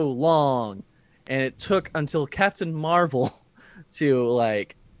so long, and it took until Captain Marvel to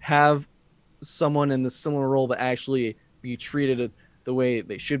like have someone in the similar role but actually be treated the way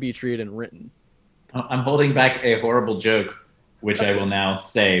they should be treated and written. I'm holding back a horrible joke, which I will now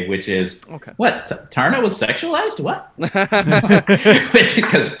say, which is, what? Tarna was sexualized? What?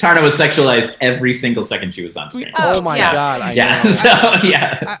 Because Tarna was sexualized every single second she was on screen. Oh my God. I know. So,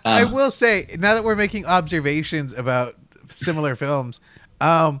 yeah. I will say, now that we're making observations about similar films,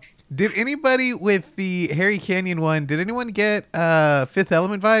 did anybody with the Harry Canyon one, did anyone get Fifth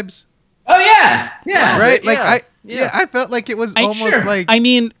Element vibes? Oh, yeah. Yeah. Right? Like, I felt like it was almost like... I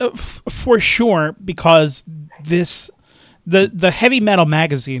mean, for sure, because the Heavy Metal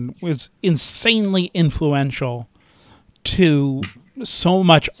magazine was insanely influential to so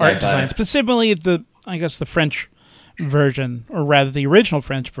much art design, specifically the French version, or rather the original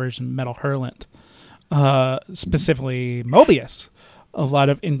French version, Metal Hurlant, specifically Mobius. A lot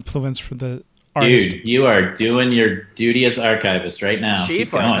of influence for the artist. Dude, you are doing your duty as archivist right now.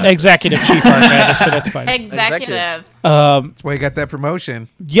 Executive chief archivist, but that's fine. Executive. That's why you got that promotion.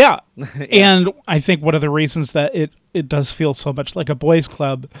 Yeah. And I think one of the reasons that it does feel so much like a boys'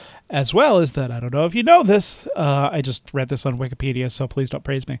 club as well is that, I don't know if you know this, I just read this on Wikipedia, so please don't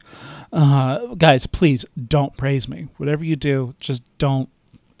praise me. Guys, please don't praise me. Whatever you do, just don't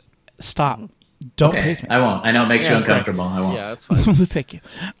stop. Don't praise me. I won't. I know it makes you uncomfortable. Right. I won't. Yeah, that's fine. Thank you.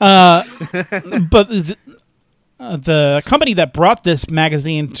 But the company that brought this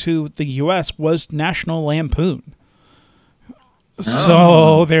magazine to the U.S. was National Lampoon.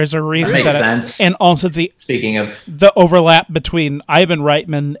 So there's a reason that makes sense. And also speaking of the overlap between Ivan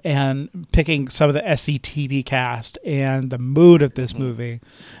Reitman and picking some of the SCTV cast and the mood of this movie,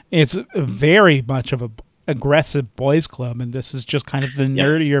 it's very much of a aggressive boys' club, and this is just kind of the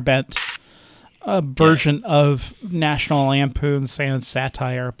nerdier bent version of National Lampoon sans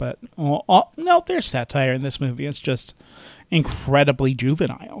satire. But no, there's satire in this movie. It's just incredibly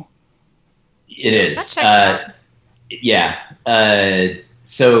juvenile. It is. Yeah.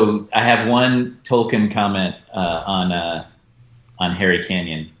 So I have one Tolkien comment on Harry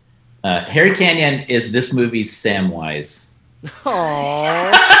Canyon. Harry Canyon is this movie's Samwise.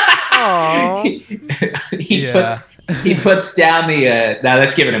 He puts down the. Now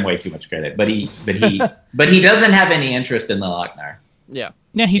that's giving him way too much credit, but he doesn't have any interest in the Lochnar. Yeah.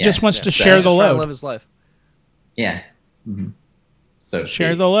 Yeah, he just wants to share the load. Live his life. Yeah. Mm-hmm. So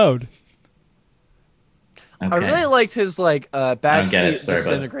share the load. Okay. I really liked his backseat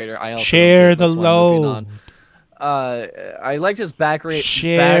disintegrator. I also share the load. I liked his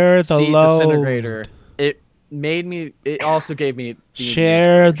backseat disintegrator. It also gave me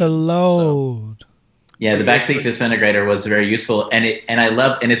share the load. So. Yeah, the backseat disintegrator was very useful, and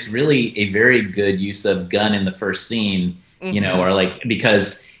it's really a very good use of gun in the first scene, or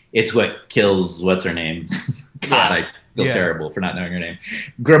because it's what kills what's her name. God, feel terrible for not knowing her name.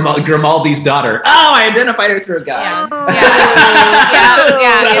 Grimaldi's daughter. Oh, I identified her through a guy. Yeah. So,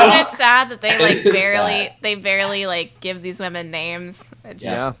 isn't it sad that they like barely like give these women names? But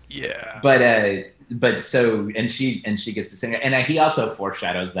so and she gets to sing, and he also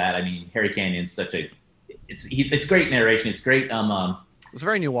foreshadows that. I mean, Harry Canyon's such a it's great narration. It's great. It's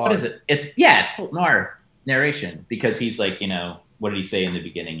very noir. What is it? It's noir narration because he's like, what did he say in the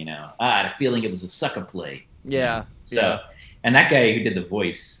beginning? I had a feeling it was a sucker play. Yeah. And that guy who did the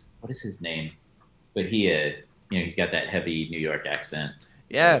voice, what is his name? But he, he's got that heavy New York accent.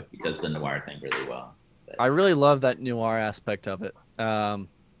 So he does the noir thing really well. But I really love that noir aspect of it. And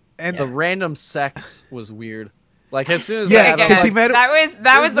the random sex was weird. Like as soon as because he made it.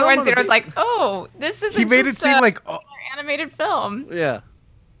 That was the one scene I was like, oh, this isn't. He made it seem like animated film. Yeah.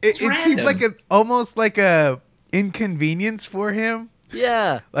 It seemed like almost like a inconvenience for him.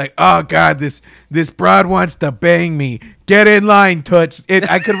 Yeah. Like, oh God, this broad wants to bang me. Get in line, toots.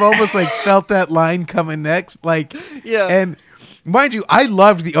 I could have almost like felt that line coming next. Like, and mind you, I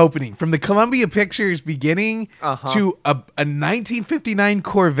loved the opening from the Columbia Pictures beginning to a 1959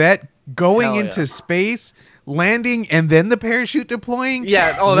 Corvette going into space, landing, and then the parachute deploying.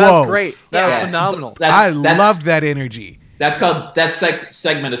 Yeah. Oh, that's great. That was phenomenal. I loved that energy. That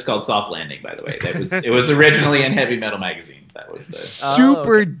segment is called Soft Landing, by the way. It was originally in Heavy Metal Magazine. That was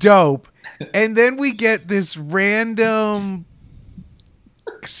super dope. And then we get this random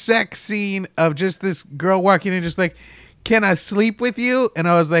sex scene of just this girl walking in, just like, "Can I sleep with you?" And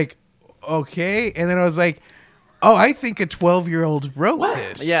I was like, "Okay." And then I was like, "Oh, I think a 12-year-old wrote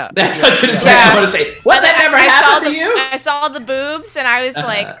this." Yeah, that's what I was going to say. I want to say, what that ever happened to you? I saw the boobs, and I was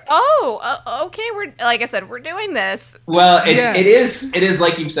like, okay, we're doing this. Well, it is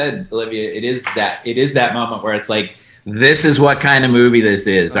like you said, Olivia. It is that moment where it's like, this is what kind of movie this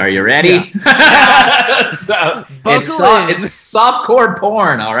is. Are you ready? Yeah. So it's softcore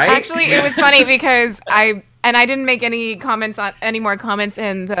porn, all right? Actually, it was funny because I didn't make any more comments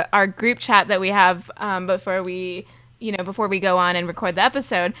in our group chat that we have before we go on and record the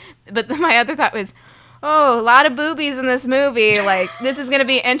episode. But my other thought was, oh, a lot of boobies in this movie. Like, this is going to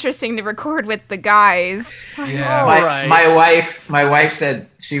be interesting to record with the guys. Yeah. My wife said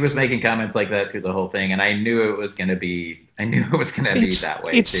she was making comments like that through the whole thing, and I knew it was going to be that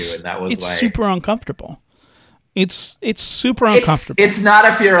way too, and that was it's super uncomfortable. It's super uncomfortable. It's not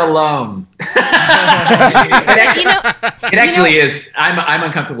if you're alone. It actually is. I'm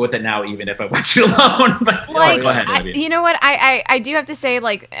uncomfortable with it now, even if I watch it alone. But go ahead. You know what? I do have to say,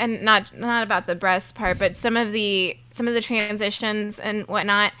 like, and not about the breast part, but some of the transitions and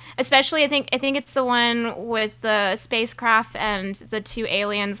whatnot. Especially, I think it's the one with the spacecraft and the two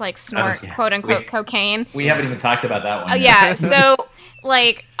aliens like snort quote unquote cocaine. We haven't even talked about that one. Oh yeah, so.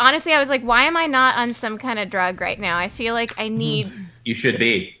 Like, honestly, I was like, why am I not on some kind of drug right now? I feel like I need you should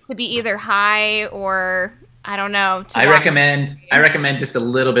be to be either high or I don't know. I recommend just a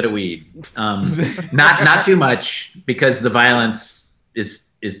little bit of weed. Not too much because the violence is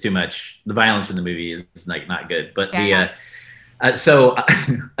too much. The violence in the movie is like not good. But so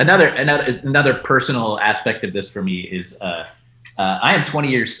another personal aspect of this for me is I am 20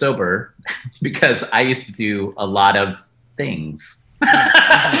 years sober because I used to do a lot of things.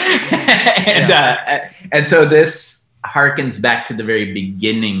 And so this harkens back to the very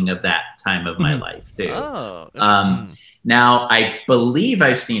beginning of that time of my life too. Now I believe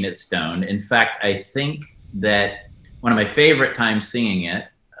I've seen it stoned. In fact, I think that one of my favorite times seeing it,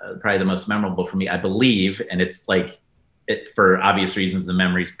 probably the most memorable for me, I believe, and it's like for obvious reasons the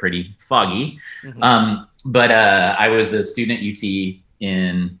memory's pretty foggy. But I was a student at UT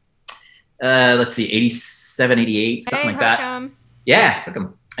in 87, 88, something like that. Yeah,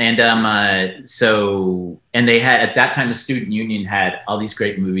 and and they had at that time the student union had all these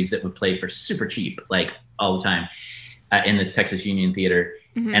great movies that would play for super cheap, like all the time, in the Texas Union Theater,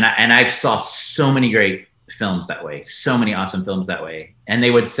 and I saw so many great films that way, so many awesome films that way, and they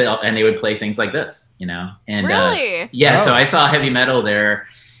would play things like this, and really? So I saw Heavy Metal there,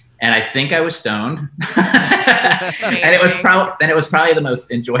 and I think I was stoned, and it was probably the most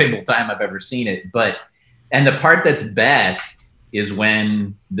enjoyable time I've ever seen it, and the part that's best is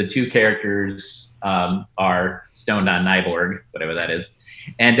when the two characters are stoned on Nyborg, whatever that is,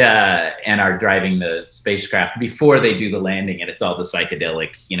 and are driving the spacecraft before they do the landing, and it's all the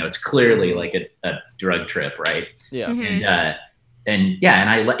psychedelic. It's clearly like a drug trip, right? Yeah. And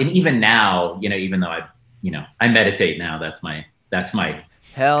even now, even though I meditate now. That's my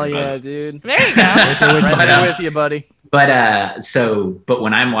hell yeah, dude. There you go. Right there with you, buddy. But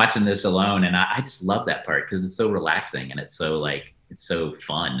when I'm watching this alone, and I just love that part because it's so relaxing and it's so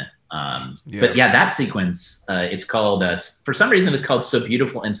fun. But yeah, that sequence, it's called, for some reason, it's called So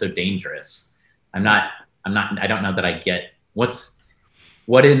Beautiful and So Dangerous. I don't know that I get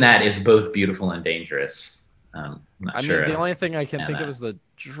what in that is both beautiful and dangerous. I'm not sure. mean, the only thing I can think of is the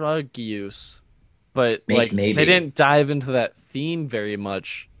drug use, but like maybe. they didn't dive into that theme very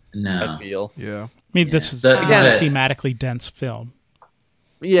much. No. I feel. Yeah. I mean, this is Again, a thematically dense film.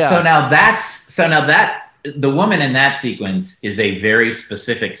 Yeah. So now that the woman in that sequence is a very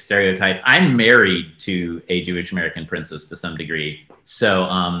specific stereotype. I'm married to a Jewish American princess to some degree. So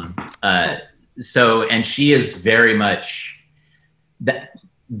and she is very much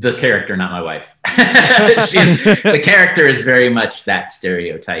the character, not my wife. The character is very much that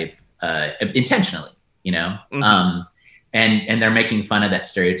stereotype, intentionally, you know. Mm-hmm. And they're making fun of that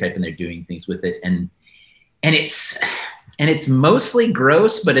stereotype and they're doing things with it, and it's mostly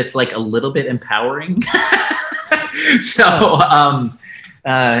gross, but it's like a little bit empowering. So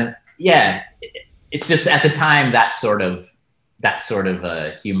yeah, it's just at the time that sort of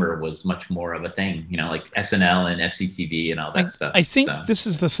humor was much more of a thing, you know, like SNL and SCTV and all that stuff. I think this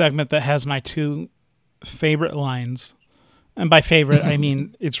is the segment that has my two favorite lines, and by favorite I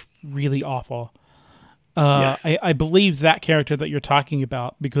mean it's really awful. Yes. I believe that character that you're talking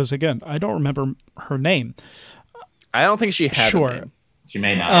about, because again, I don't remember her name. I don't think she had a name. She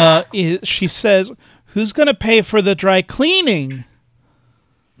may not. She says, "Who's going to pay for the dry cleaning?"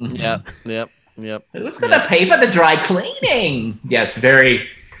 Mm-hmm. Yep. Who's going to pay for the dry cleaning? Yes, very,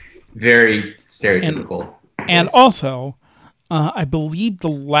 very stereotypical. And also, I believe the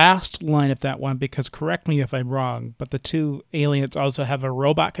last line of that one, because correct me if I'm wrong, but the two aliens also have a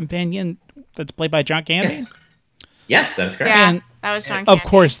robot companion that's played by John Candy. Yes, that's correct. Yeah, and that was John Candy. Of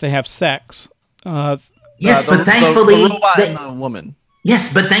course, they have sex. Yes, but thankfully, the robot and the woman.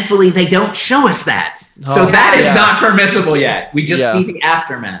 Yes, but thankfully they don't show us that. So that is not permissible yet. We just see the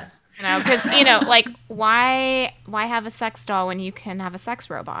aftermath. You know, because like why have a sex doll when you can have a sex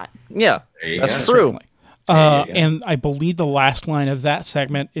robot? Yeah, that's true. And I believe the last line of that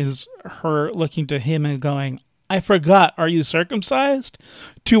segment is her looking to him and going, "I forgot, are you circumcised?"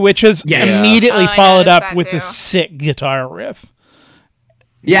 To which is immediately followed up with this sick guitar riff.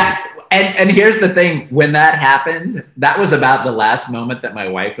 Yeah, and here's the thing. When that happened, that was about the last moment that my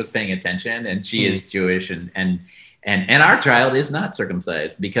wife was paying attention, and she is Jewish, and our child is not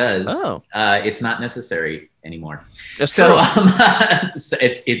circumcised because it's not necessary anymore. So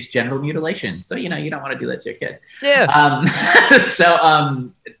it's genital mutilation. So you don't want to do that to your kid. Yeah.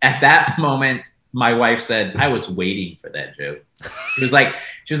 So at that moment, my wife said, "I was waiting for that joke." She was like,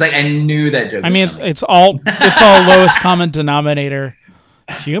 "I knew that joke." I mean, it's all lowest common denominator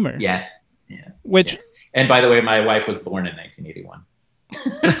humor. Yeah. Which, and by the way, my wife was born in 1981.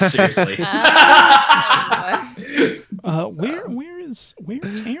 Seriously.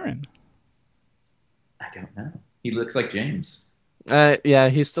 Where's Aaron? I don't know. He looks like James. Yeah,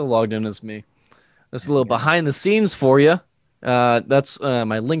 he's still logged in as me. That's a little behind the scenes for you. That's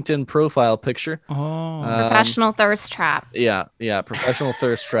my LinkedIn profile picture. Professional thirst trap. Yeah, professional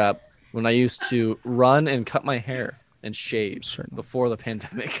thirst trap. When I used to run and cut my hair and shave before the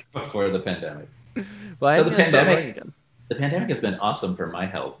pandemic. But so the pandemic has been awesome for my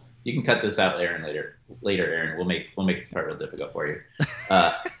health. You can cut this out, Aaron, later. Aaron, we'll make this part real difficult for you.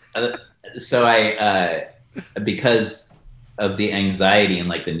 So I, because of the anxiety and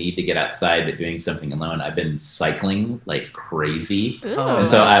like the need to get outside but doing something alone, I've been cycling like crazy. And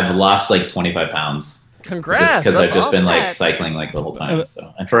so I've lost like 25 pounds. Congrats! Because I've just been like cycling like the whole time.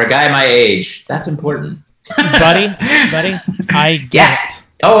 So, and for a guy my age, that's important. buddy, I get it.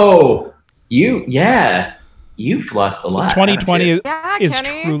 Oh, you've lost a lot. 2020 is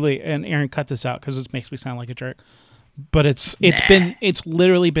truly, and Aaron, cut this out because this makes me sound like a jerk. But it's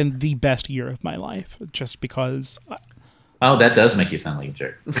literally been the best year of my life, just because. Oh, that does make you sound like a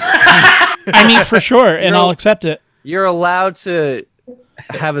jerk. I mean, for sure, and I'll accept it. You're allowed to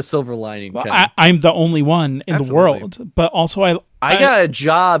have a silver lining. Well, I'm the only one in the world, but also I got a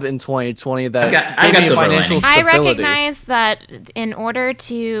job in 2020 that I got gave me financial stability. I recognize that in order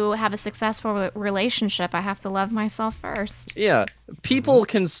to have a successful relationship, I have to love myself first. Yeah, people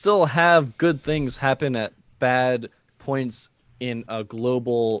can still have good things happen at bad points in a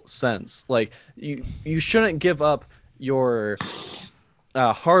global sense. Like you shouldn't give up your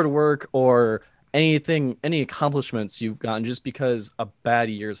hard work or any accomplishments you've gotten just because a bad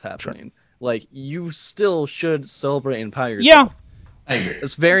year's happening. Sure. Like you still should celebrate and empower yourself. Yeah. I agree.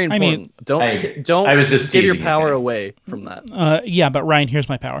 It's very important. Don't I was just give your power away from that. Yeah, but Ryan, here's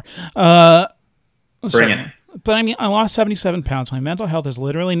my power. Bring it. But I mean, I lost 77 pounds. My mental health has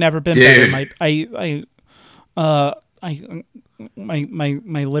literally never been better.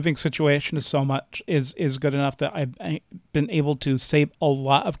 my living situation is good enough that I've been able to save a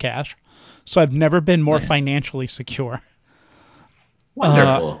lot of cash. So I've never been more financially secure.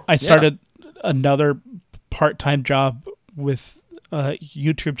 Wonderful. I started another part-time job with a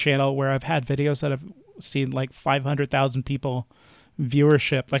YouTube channel where I've had videos that have seen like 500,000 people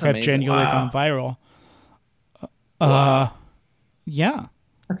viewership. That's I've amazing. genuinely gone viral. Yeah.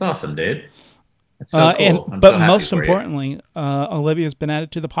 That's awesome, dude. That's so cool. But most importantly, Olivia's been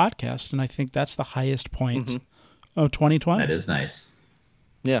added to the podcast, and I think that's the highest point of 2020. That is nice.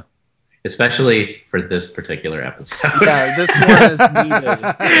 Yeah. Especially for this particular episode. Yeah, this one is needed.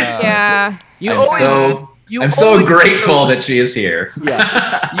 Yeah. I'm so grateful that she is here.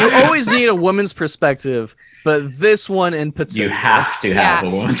 Yeah. You always need a woman's perspective, but this one in particular. You have to have a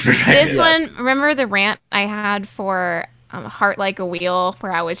woman's perspective. This one, remember the rant I had for Heart Like a Wheel,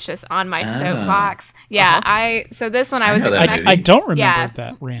 where I was just on my soapbox? Yeah, so this one I was expecting. I don't remember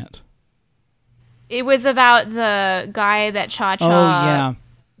that rant. It was about the guy that Cha-Cha... Oh, yeah.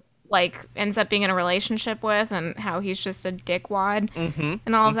 like ends up being in a relationship with, and how he's just a dickwad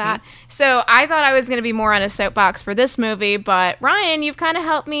and all of that. So I thought I was going to be more on a soapbox for this movie, but Ryan, you've kind of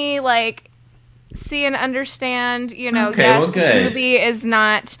helped me like see and understand, this movie is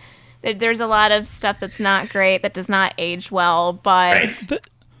not, there's a lot of stuff that's not great, that does not age well, but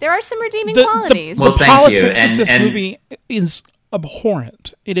there are some redeeming qualities. The politics of this movie is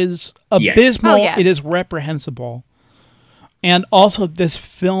abhorrent. It is abysmal. Yes. It is reprehensible. And also, this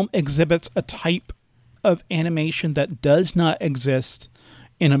film exhibits a type of animation that does not exist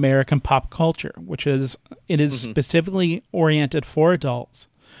in American pop culture, which is specifically oriented for adults.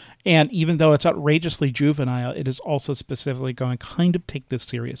 And even though it's outrageously juvenile, it is also specifically going kind of take this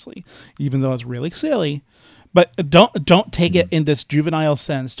seriously, even though it's really silly. But don't take it in this juvenile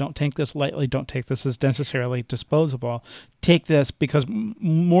sense. Don't take this lightly. Don't take this as necessarily disposable. Take this because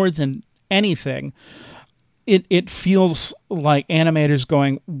more than anything, it feels like animators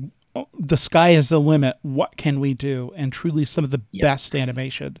going, the sky is the limit. What can we do? And truly, some of the best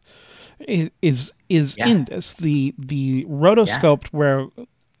animation is in this. The rotoscoped where,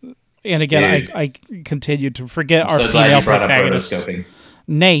 and again, I continue to forget our female protagonist's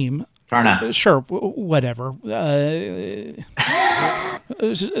name. Tarna. Sure, whatever.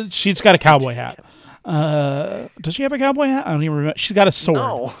 She's got a cowboy hat. Does she have a cowboy hat? I don't even remember. She's got a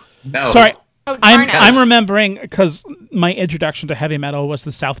sword. No. Sorry. I'm remembering because my introduction to heavy metal was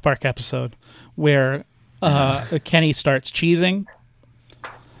the South Park episode where Kenny starts cheesing.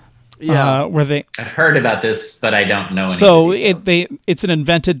 Yeah, I've heard about this, but I don't know. So it's an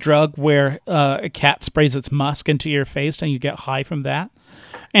invented drug where a cat sprays its musk into your face and you get high from that.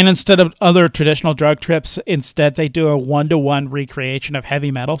 And instead of other traditional drug trips, instead they do a 1-to-1 recreation of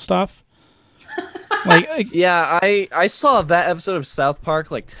heavy metal stuff. I saw that episode of South Park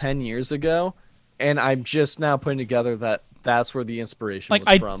like 10 years ago, and I'm just now putting together that that's where the inspiration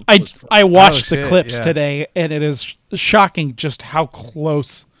was from. I watched the clips today, and it is shocking just how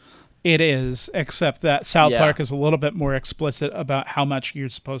close it is, except that South Park is a little bit more explicit about how much you're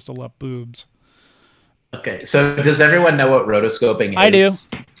supposed to love boobs. Okay, so does everyone know what rotoscoping is? I do.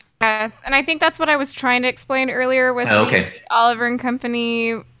 Yes, and I think that's what I was trying to explain earlier with the Oliver and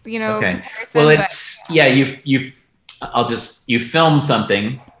Company, comparison. Well, it's you film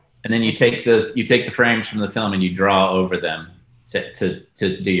something, and then you take the frames from the film and you draw over them to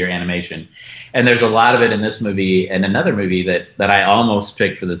do your animation. And there's a lot of it in this movie, and another movie that I almost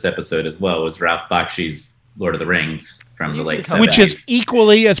picked for this episode as well was Ralph Bakshi's Lord of the Rings from the late 70s. Which is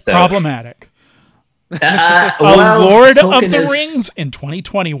equally as problematic. Lord of the Rings in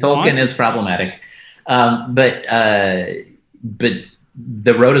 2021. Tolkien is problematic, but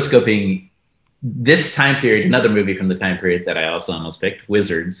the rotoscoping, this time period, another movie from the time period that I also almost picked,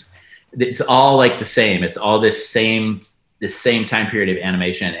 Wizards. It's all like the same. It's all this same time period of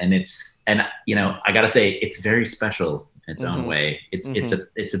animation, and I gotta say, it's very special in its own way. It's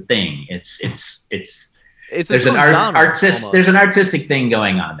a thing. There's an artistic thing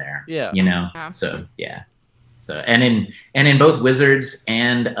going on there. Yeah. So and in both Wizards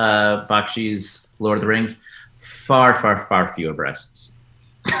and Bakshi's Lord of the Rings, far fewer breasts.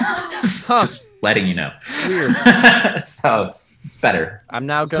 Just letting you know. Weird. So it's better. I'm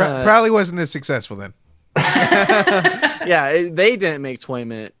now gonna probably wasn't as successful then. Yeah, they didn't make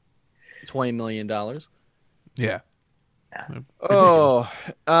 $20 million. Yeah. Oh,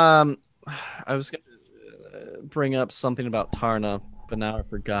 I was gonna bring up something about Tarna, but now I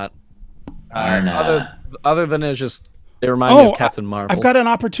forgot. Other than it reminded me of Captain Marvel. I've got an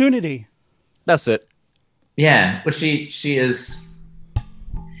opportunity. That's it. Yeah, but she is.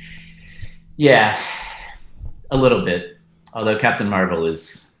 Yeah, a little bit. Although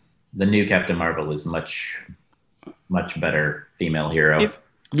the new Captain Marvel is much better female hero.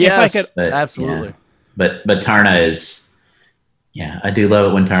 Absolutely. Yeah. But Tarna is, I do love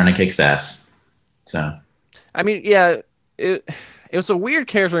it when Tarna kicks ass. So, I mean, it was a weird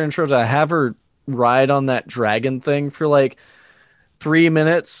character intro to have her ride on that dragon thing for like 3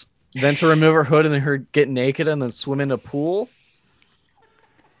 minutes, then to remove her hood and her get naked and then swim in a pool.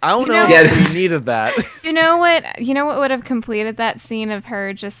 I don't know if we needed that. You know what would have completed that scene of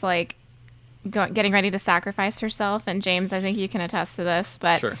her just like getting ready to sacrifice herself? And James, I think you can attest to this,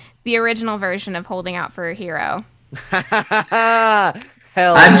 but the original version of Holding Out for a Hero.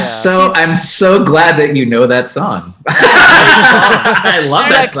 Hell I'm so glad that you know that song. I love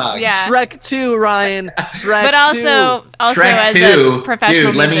that song. Yeah. Shrek 2, Ryan. Shrek but also Shrek as 2, a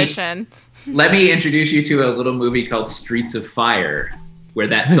professional musician. Let me introduce you to a little movie called Streets of Fire, where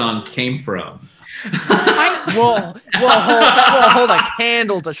that song came from. We'll hold a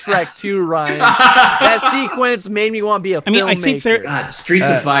candle to Shrek 2, Ryan. That sequence made me want to be a filmmaker. I think God, Streets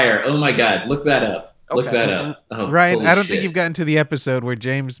of Fire. Oh my God, look that up. Look that up. Oh, Ryan, I don't think you've gotten to the episode where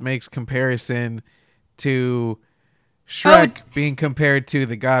James makes comparison to Shrek being compared to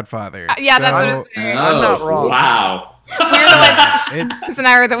The Godfather. Yeah, that's what it's saying. I'm not wrong. Wow. You're the one. And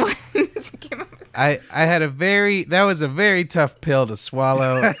I were the ones who came up with that was a very tough pill to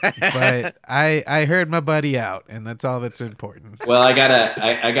swallow, but I heard my buddy out, and that's all that's important. Well, I got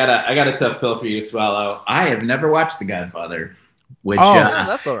a tough pill for you to swallow. I have never watched The Godfather, which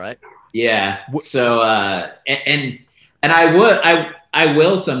that's all right. Yeah. So and I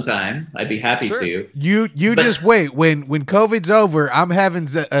will sometime. I'd be happy to. You just wait. When COVID's over, I'm having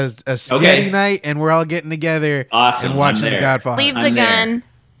a steady night, and we're all getting together and watching The Godfather. Leave the gun.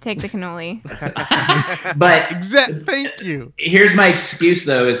 Take the cannoli. But thank you. Here's my excuse,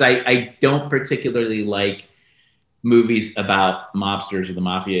 though, is I don't particularly like movies about mobsters or the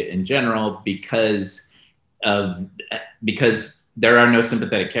mafia in general because there are no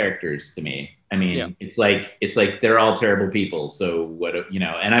sympathetic characters to me. I mean, it's like they're all terrible people. So what,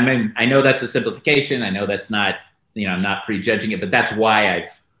 and I know that's a simplification. I know that's not, I'm not prejudging it, but that's why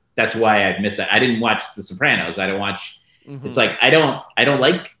I've missed that. I didn't watch The Sopranos. I don't watch. Mm-hmm. It's like I don't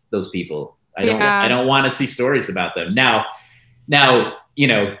like those people. I don't want to see stories about them. Now,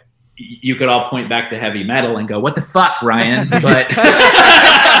 you could all point back to heavy metal and go, "What the fuck, Ryan?" But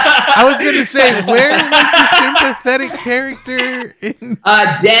I was going to say, where was the sympathetic character?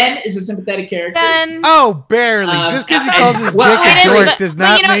 Den is a sympathetic character. Den. Oh, barely. Just because he calls his dick a dork does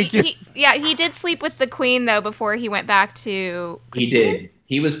not make it. He did sleep with the queen though before he went back to Christine. He did.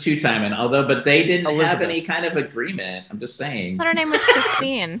 He was two-timing, but they didn't have any kind of agreement. I'm just saying. But her name was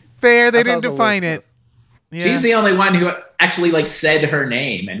Christine. Fair, they didn't define it. Yeah. She's the only one who actually said her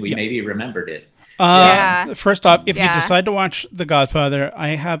name, and we maybe remembered it. First off, if you decide to watch The Godfather, I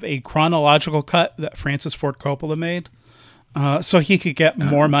have a chronological cut that Francis Ford Coppola made, so he could get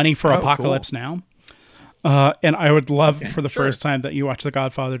more money for Apocalypse Now. And I would love for the first time that you watch The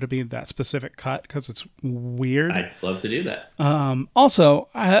Godfather to be that specific cut because it's weird. I'd love to do that. Also,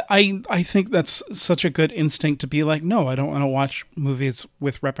 I think that's such a good instinct to be like, no, I don't want to watch movies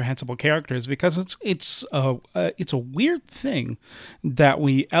with reprehensible characters because it's a weird thing that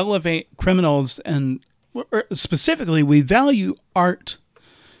we elevate criminals and specifically we value art.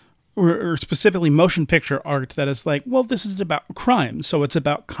 Or specifically motion picture art that is like, well, this is about crime, so it's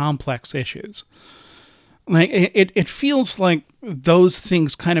about complex issues. Like it feels like those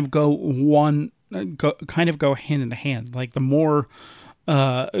things kind of go hand in hand. Like the more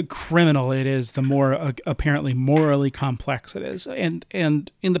criminal it is, the more apparently morally complex it is. And in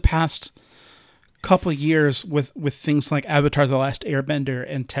the past couple of years, with things like Avatar: The Last Airbender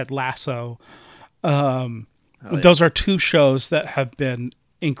and Ted Lasso, those are two shows that have been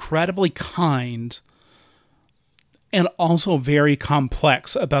incredibly kind and also very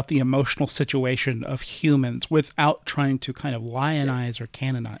complex about the emotional situation of humans without trying to kind of lionize or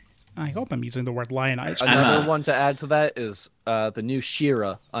canonize. I hope I'm using the word lionize. Another one to add to that is the new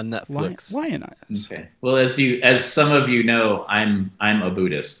She-Ra on Netflix. Lionize. Okay. Well, as some of you know, I'm a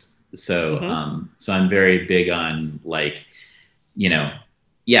Buddhist, so so I'm very big on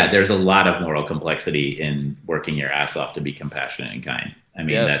there's a lot of moral complexity in working your ass off to be compassionate and kind. I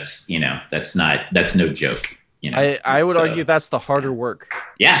mean, that's no joke. I would argue that's the harder work.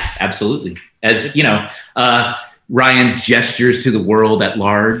 Yeah, absolutely. As Ryan gestures to the world at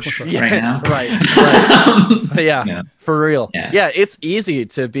large right now. Right. Yeah, for real. Yeah, it's easy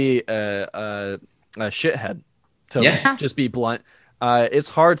to be a shithead, to just be blunt. it's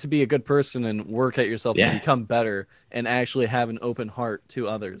hard to be a good person and work at yourself Yeah. and become better and actually have an open heart to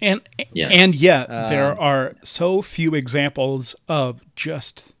others. And yet there are so few examples of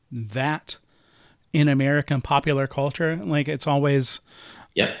just that in American popular culture. Like it's always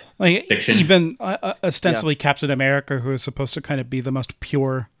like fiction. Even ostensibly Captain America, who is supposed to kind of be the most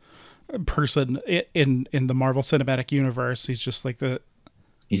pure person in the Marvel Cinematic Universe. He's just like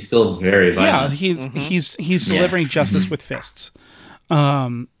he's still very violent. Yeah, he's delivering justice with fists.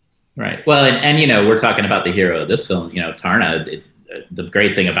 Right. Well, and you know, we're talking about the hero of this film. You know, Tarna. The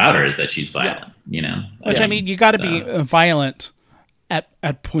great thing about her is that she's violent. You know, which I mean, you got to be violent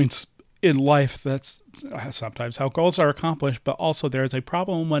at points in life. That's sometimes how goals are accomplished, but also there's a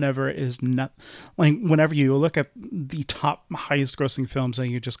problem whenever it is not, like whenever you look at the top highest grossing films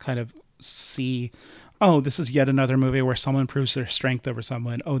and you just kind of see, oh, this is yet another movie where someone proves their strength over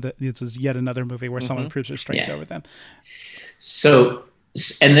someone. Oh, this is yet another movie where someone proves their strength over them. So,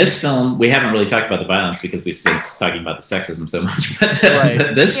 in this film, we haven't really talked about the violence because we've been talking about the sexism so much.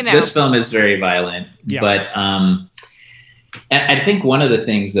 But this film is very violent. Yeah. But I think one of the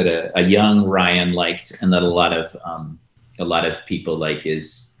things that a young Ryan liked, and that a lot of people like,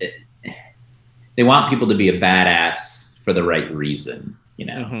 is they want people to be a badass for the right reason. You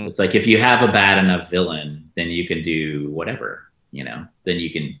know, it's like if you have a bad enough villain, then you can do whatever. You know, then you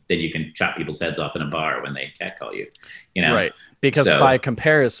can chop people's heads off in a bar when they catcall you. You know, right? Because by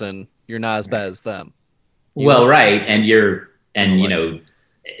comparison, you're not as bad as them. Right, and you know,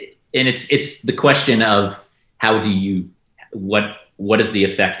 and it's the question of how do you what is the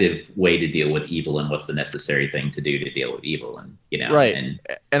effective way to deal with evil, and what's the necessary thing to do to deal with evil, and you know, right.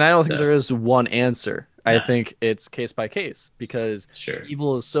 And I don't think there is one answer. I think it's case by case because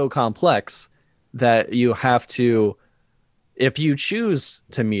evil is so complex that you have to, if you choose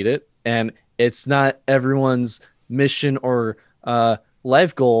to meet it, and it's not everyone's mission or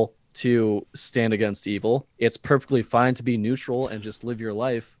life goal to stand against evil, it's perfectly fine to be neutral and just live your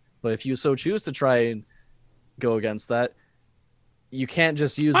life. But if you so choose to try and go against that, you can't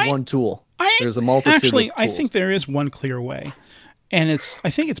just use one tool. There's a multitude of tools. I think there is one clear way. And I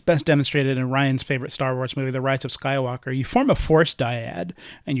think it's best demonstrated in Ryan's favorite Star Wars movie, The Rise of Skywalker. You form a force dyad,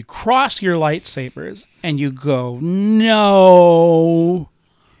 and you cross your lightsabers, and you go, no.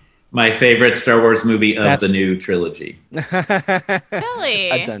 My favorite Star Wars movie of the new trilogy. Really?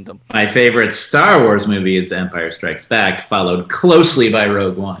 Addendum. My favorite Star Wars movie is The Empire Strikes Back, followed closely by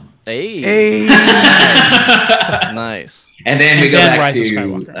Rogue One. Hey. Nice. And then we go back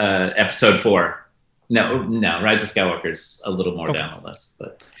to episode 4. No, Rise of Skywalker's a little more down the list,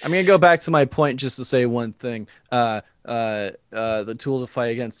 but I'm gonna go back to my point just to say one thing. The tool to fight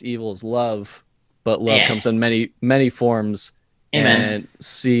against evil is love, but love comes in many forms. Amen. And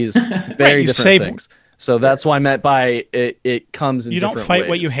sees very different things. So that's why I meant by it comes in different ways. You don't fight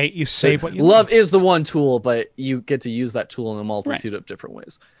what you hate, you save what you love. Love is the one tool, but you get to use that tool in a multitude of different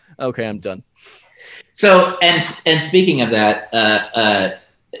ways. Okay, I'm done. So, and speaking of that,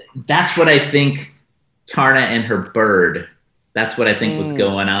 that's what I think Tarna and her bird, that's what I think was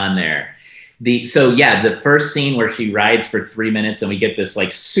going on there. The first scene where she rides for 3 minutes and we get this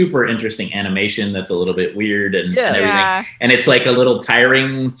like super interesting animation that's a little bit weird and everything. And it's like a little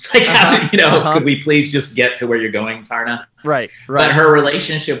tiring. It's like, could we please just get to where you're going, Tarna? Right. But her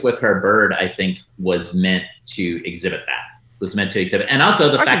relationship with her bird, I think, was meant to exhibit that. And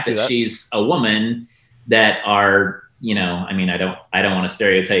also the fact that she's a woman that are, you know, I mean, I don't want to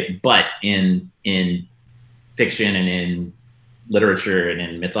stereotype, but in fiction and in literature and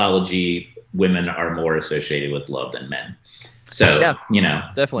in mythology, women are more associated with love than men. So, you know,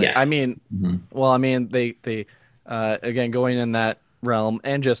 definitely. Yeah. I mean, they again, going in that realm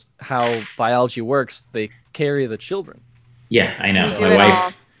and just how biology works, they carry the children. Yeah, I know.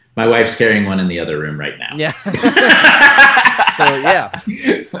 My wife's carrying one in the other room right now. Yeah. So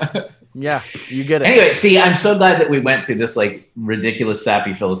yeah, you get it. Anyway, see, I'm so glad that we went to this like ridiculous,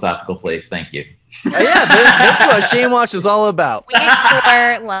 sappy philosophical place. Thank you. This is what Shame Watch is all about. We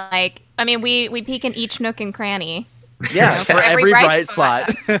explore, we peek in each nook and cranny. Yeah, for every bright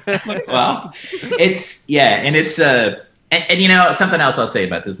spot. Well, it's and you know, something else I'll say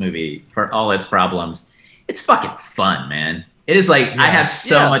about this movie, for all its problems, it's fucking fun, man. It is like, I have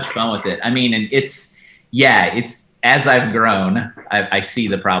so much fun with it. I mean, and it's as I've grown, I see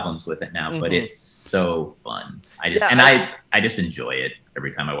the problems with it now, but it's so fun. I just enjoy it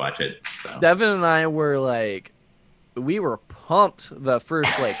every time I watch it. So. Devin and I were like, we were pumped the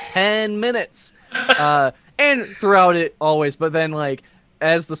first 10 minutes, and throughout it always. But then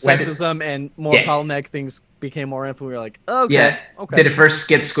as the sexism and more problematic things became more info. We were like, okay, Yeah. okay. Did it first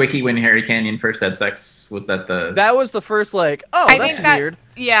get squicky when Harry Canyon first had sex? Was that the? That was the first like, oh, I that's think that, weird.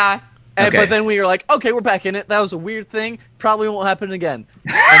 Yeah. And, Okay. But then we were like, okay, we're back in it. That was a weird thing. Probably won't happen again.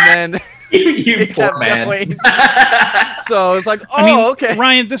 And then you it poor kept man. going. So it's like, oh, I mean, okay.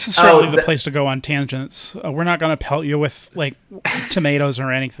 Ryan, this is certainly the that- place to go on tangents. We're not going to pelt you with like tomatoes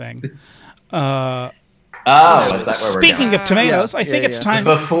or anything. Oh, is that where we're Speaking going? of tomatoes, Yeah, I think yeah, it's yeah. time.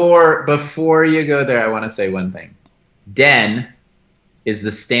 Before you go there, I want to say one thing. Den is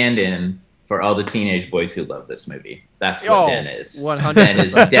the stand-in for all the teenage boys who love this movie. That's what Oh, Den is.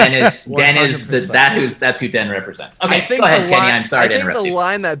 100%. Den is that's who Den represents. Okay, I think go ahead, the Kenny. line- I'm sorry to I think interrupt the you.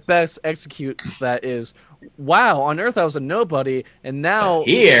 line that best executes that is, "Wow, on Earth I was a nobody, and now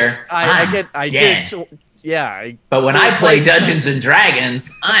Here, I I'm I Den. did. Yeah, But when to I play replace- Dungeons and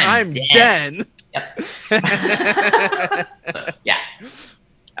Dragons, I'm Den. Den. Yep. So, yeah.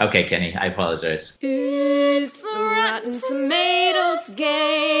 Okay, Kenny, I apologize. It's the Rotten Tomatoes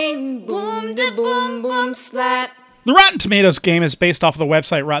game. Boom, da boom, boom, splat. The Rotten Tomatoes game is based off of the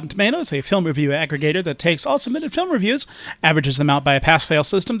website Rotten Tomatoes, a film review aggregator that takes all submitted film reviews, averages them out by a pass-fail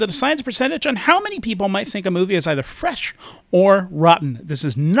system that assigns a percentage on how many people might think a movie is either fresh or rotten. This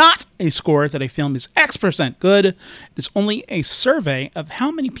is not a score that a film is X% good. It is only a survey of how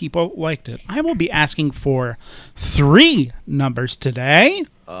many people liked it. I will be asking for 3 numbers today.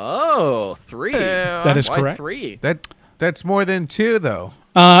 Oh, 3. That is Why correct. 3? That's more than 2 though.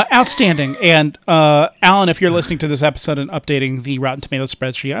 Outstanding. And Alan, if you're listening to this episode and updating the Rotten Tomatoes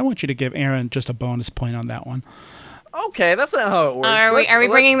spreadsheet, I want you to give Aaron just a bonus point on that one. Okay, that's not how it works. Are we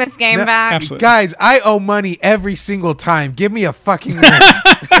bringing this game No, back? Absolutely. Guys, I owe money every single time. Give me a fucking win.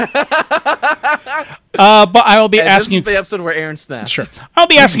 But I will be And this is asking. the episode where Aaron snaps. Sure. I'll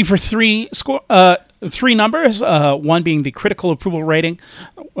be asking for 3 numbers. One being the critical approval rating,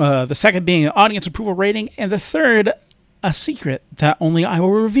 the second being an audience approval rating, and the third a secret that only I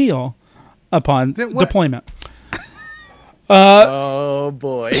will reveal upon Then what? deployment. Oh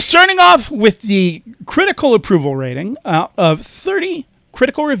boy. Starting off with the critical approval rating of 30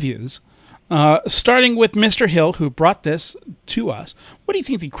 critical reviews, starting with Mr. Hill, who brought this to us. What do you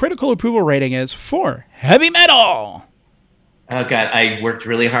think the critical approval rating is for Heavy Metal? Oh God, I worked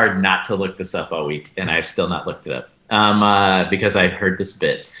really hard not to look this up all week, and I've still not looked it up because I heard this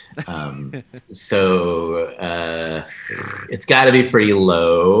bit. So it's got to be pretty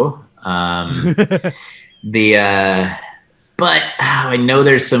low. But I know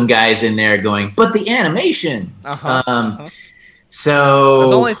there's some guys in there going, but the animation. So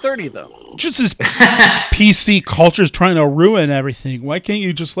There's only 30 though. Just as PC culture's trying to ruin everything. Why can't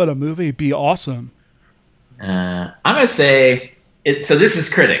you just let a movie be awesome? I'm gonna say it. So this is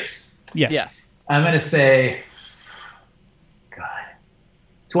critics. Yes. Yes. I'm gonna say, God,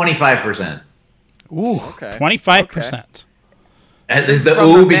 25%. Ooh. Okay. 25%. Is the From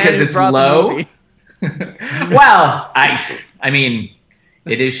the ooh man because who it's brought the low? movie. Well, I mean,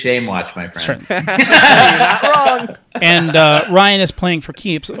 it is shame watch, my friend. Sure. You're not wrong. And Ryan is playing for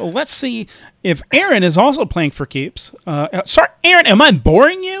keeps. Let's see if Aaron is also playing for keeps. Sorry, Aaron, am I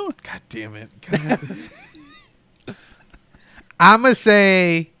boring you? God damn it. I'm going to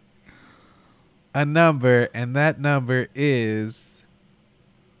say a number, and that number is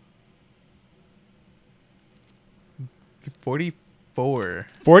 44.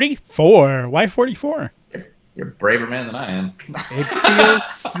 44. Why 44? You're a braver man than I am. It feels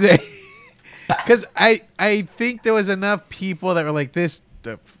safe. Because I think there was enough people that were like, this,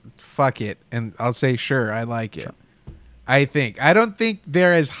 fuck it. And I'll say, sure, I like it. I think. I don't think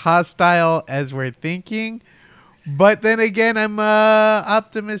they're as hostile as we're thinking. But then again, I'm a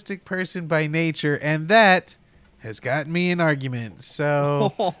optimistic person by nature, and that has gotten me in arguments.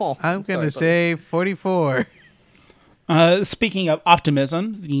 So I'm going to say 44. Speaking of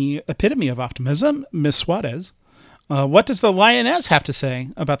optimism, the epitome of optimism, Miss Suarez. What does the Lioness have to say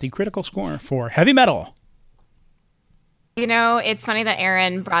about the critical score for Heavy Metal? You know, it's funny that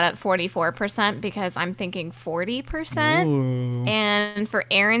Aaron brought up 44% because I'm thinking 40%. Ooh. And for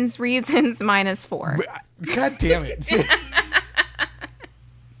Aaron's reasons, minus 4. God damn it.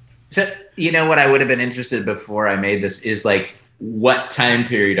 So, you know what I would have been interested before I made this is like, what time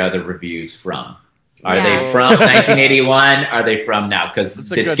period are the reviews from? Are Yeah. they from 1981? Are they from now? Because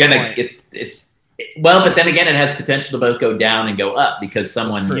That's a it's good gonna, point. well, but then again, it has potential to both go down and go up because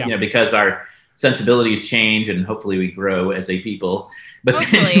someone, true. you know, because our sensibilities change and hopefully we grow as a people. But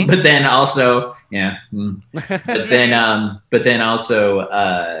Hopefully. but then also, yeah. But then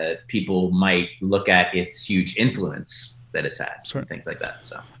also, people might look at its huge influence that it's had, Sure. and things like that.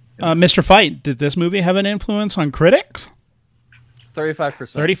 So. Mr. Fight, did this movie have an influence on critics? 35%.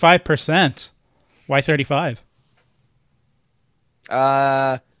 35%. Why 35?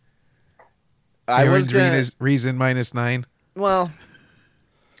 I was gonna reason -9. Well,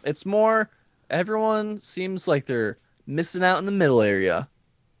 it's more everyone seems like they're missing out in the middle area.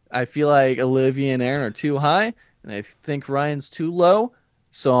 I feel like Olivia and Aaron are too high, and I think Ryan's too low.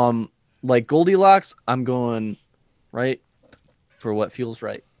 So I'm like Goldilocks. I'm going right for what feels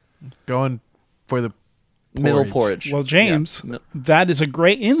right. Going for the middle porridge. Well, James, that is a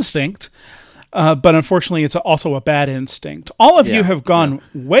great instinct, but unfortunately, it's also a bad instinct. All of you have gone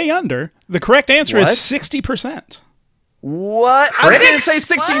way under. The correct answer is 60%. What? I was going to say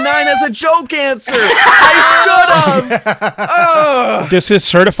 69 as a joke answer. I should have. This is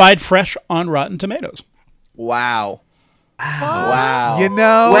certified fresh on Rotten Tomatoes. Wow. Wow.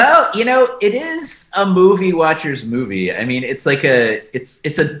 Well, it is a movie watcher's movie. I mean, it's like it's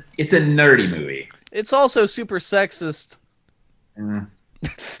a nerdy movie. It's also super sexist.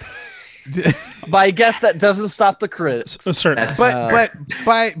 But I guess that doesn't stop the critics. Certainly.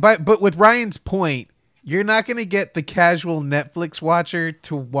 But with Ryan's point, you're not going to get the casual Netflix watcher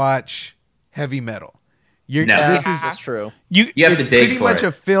to watch heavy metal. That's true. You have to dig pretty for much it.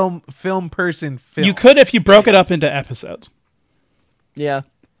 a film person film. You could if you broke it up into episodes. Yeah.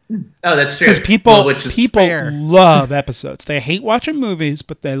 Oh, that's true. Because people fair. love episodes. They hate watching movies,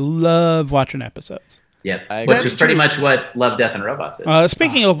 but they love watching episodes. Yeah, which is pretty much what Love, Death, and Robots is.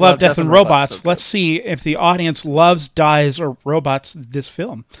 Speaking of Love, Death, and Robots, let's see if the audience loves, dies, or robots this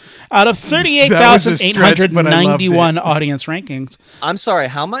film. Out of 38,891 audience rankings. I'm sorry,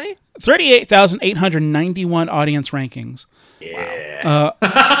 how many? 38,891 audience rankings. Yeah.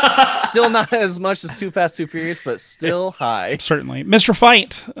 Still not as much as Too Fast, Too Furious, but still high. Certainly. Mr.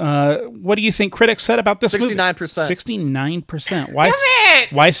 Fight, what do you think critics said about this 69%. movie? 69%.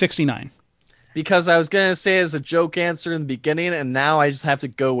 Why 69? Because I was going to say it as a joke answer in the beginning, and now I just have to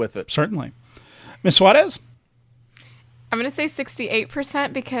go with it. Certainly. Ms. Suarez? I'm going to say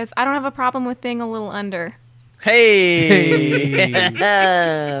 68% because I don't have a problem with being a little under. Hey!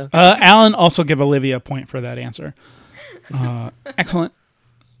 Alan also give Olivia a point for that answer. Excellent.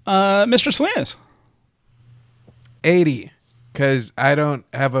 Mr. Salinas? 80, because I don't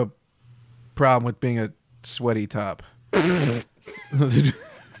have a problem with being a sweaty top.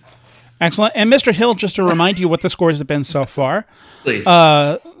 Excellent. And Mr. Hill, just to remind you what the scores have been so far. Please.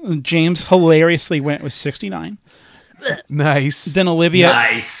 James hilariously went with 69. Nice. Then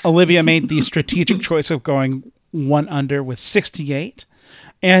Olivia made the strategic choice of going one under with 68.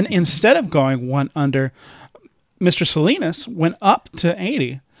 And instead of going one under, Mr. Salinas went up to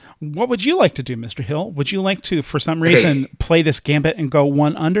 80. What would you like to do, Mr. Hill? Would you like to, for some reason, play this gambit and go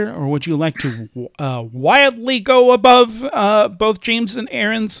one under? Or would you like to wildly go above both James and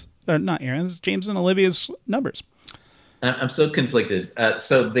Aaron's, or not Aaron's, James and Olivia's numbers? I'm so conflicted.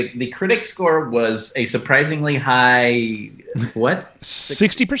 So the critic score was a surprisingly high, what?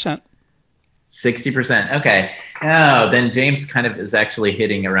 60%. 60%. Okay. Oh, then James kind of is actually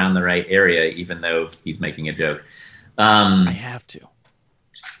hitting around the right area, even though he's making a joke. I have to.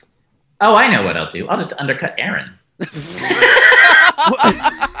 Oh, I know what I'll do. I'll just undercut Aaron.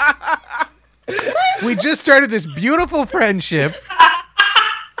 We just started this beautiful friendship.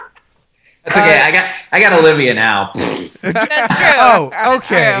 That's okay. I got Olivia now. That's true. Oh,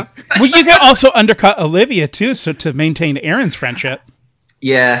 okay. Well, you can also undercut Olivia too, so to maintain Aaron's friendship.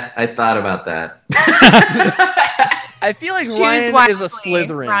 Yeah, I thought about that. I feel like Ryan is a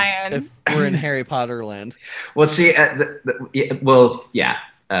Slytherin if we're in Harry Potter land. Well, yeah.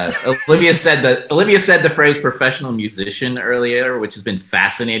 Olivia said the phrase "professional musician" earlier, which has been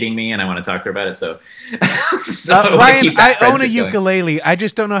fascinating me, and I want to talk to her about it. So, Ryan, I own a ukulele. I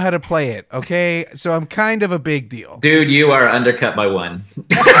just don't know how to play it. Okay, so I'm kind of a big deal. Dude, you are undercut by one.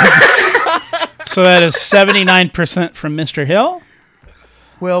 So that is 79% from Mr. Hill.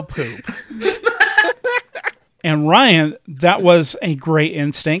 Well, poop. And Ryan, that was a great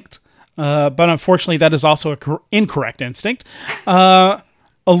instinct, but unfortunately, that is also an incorrect instinct.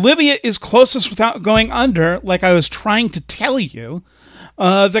 Olivia is closest without going under, like I was trying to tell you.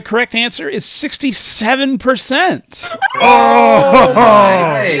 The correct answer is 67%. Oh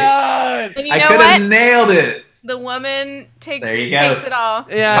my God! And you I know could what? have nailed it. The woman takes it all.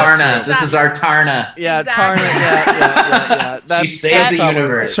 Yeah, Tarna. This is our Tarna. Yeah, Exactly. Tarna. Yeah. She saved the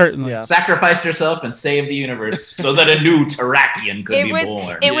universe. Certainly. Yeah. Sacrificed herself and saved the universe so that a new Tarakian could be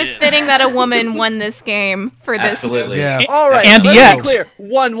born. It was fitting that a woman won this game for this movie. Absolutely. Yeah. All right, And let's yet- be clear.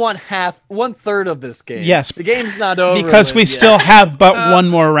 One third of this game. Yes. The game's not over. Because we yet. still have but one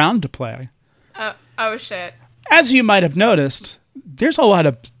more round to play. Oh shit. As you might have noticed, there's a lot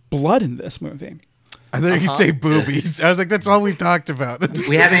of blood in this movie. I thought you say boobies. I was like, that's all we've talked about.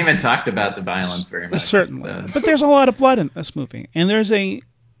 We haven't even talked about the violence very much. Certainly. So. But there's a lot of blood in this movie. And there's a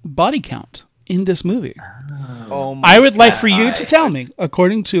body count in this movie. Oh my I would like for you to tell me,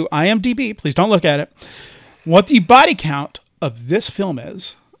 according to IMDb, please don't look at it, what the body count of this film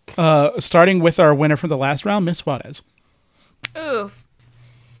is, starting with our winner from the last round, Miss Juarez. Oof.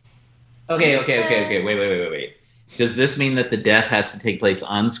 Okay. Wait. Does this mean that the death has to take place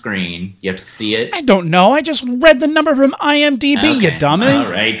on screen? You have to see it? I don't know. I just read the number from IMDb, you dummy. All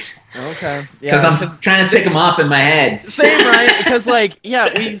right. Okay. Because I'm trying to tick them off in my head. Same, right? Because,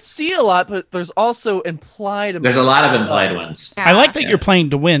 we see a lot, but there's also implied. There's a lot of implied ones. I like that you're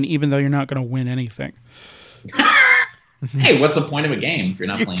playing to win, even though you're not going to win anything. Hey, what's the point of a game if you're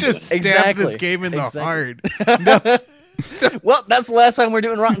not playing to win? Just stab this game in the heart. Well, that's the last time we're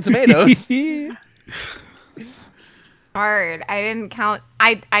doing Rotten Tomatoes. Hard. I didn't count.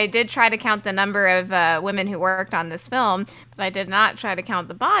 I did try to count the number of women who worked on this film, but I did not try to count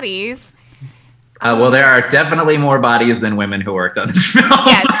the bodies. Well, there are definitely more bodies than women who worked on this film.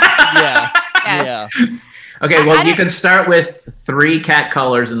 Yes. Yeah. Yes. Yeah. Okay, well, you can start with 3 cat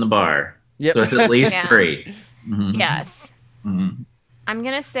colors in the bar. Yep. So it's at least Yeah. 3. Mm-hmm. Yes. Mm-hmm. I'm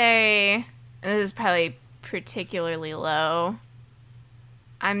going to say, and this is probably particularly low,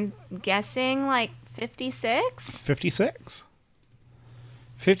 I'm guessing 56? 56.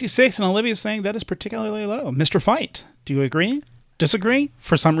 56, and Olivia's saying that is particularly low. Mr. Fight, do you agree? Disagree?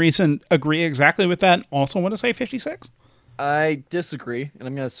 For some reason, agree exactly with that and also want to say 56? I disagree, and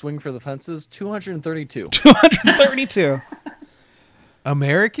I'm going to swing for the fences. 232. 232.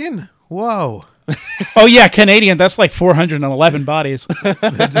 American? Whoa. Oh, yeah, Canadian. That's 411 bodies.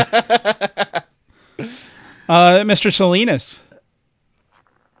 Mr. Salinas.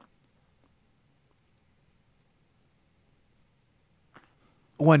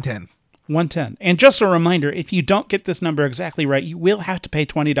 110. 110. And just a reminder, if you don't get this number exactly right, you will have to pay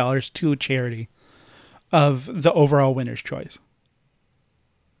 $20 to a charity of the overall winner's choice.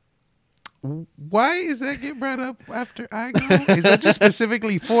 Why is that get brought up after I go? Is that just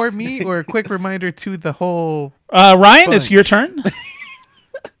specifically for me or a quick reminder to the whole Ryan, bunch? it's your turn.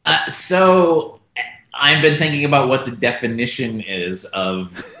 So I've been thinking about what the definition is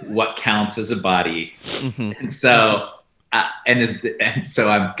of what counts as a body. Mm-hmm. And so so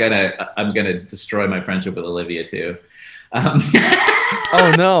I'm gonna destroy my friendship with Olivia too.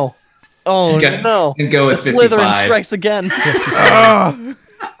 Oh no! Oh no! And go with the Slytherin 55. strikes again. Oh.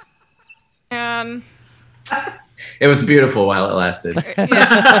 And It was beautiful while it lasted.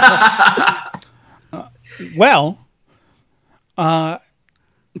 Well,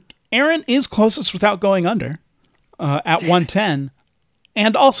 Aaron is closest without going under at 110.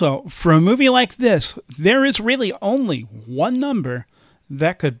 And also, for a movie like this, there is really only one number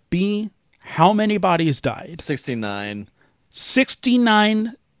that could be how many bodies died. 69.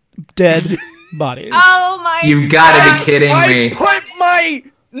 69 dead bodies. oh my! You've got to be kidding me. I put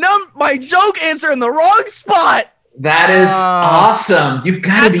my joke answer in the wrong spot. That is awesome. You've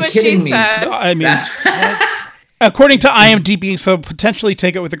got to That's be what kidding she me. said. I mean, That's according to IMDb, so potentially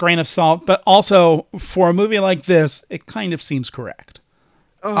take it with a grain of salt, but also for a movie like this, it kind of seems correct.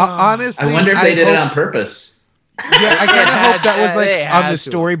 Honestly, I wonder if they did it hope- on purpose. Yeah, I kind of hope that was They on had the to.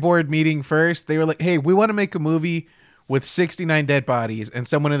 storyboard meeting first. They were like, "Hey, we want to make a movie with 69 dead bodies," and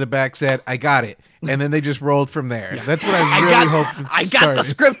someone in the back said, "I got it," and then they just rolled from there. That's what I really hoped. I got the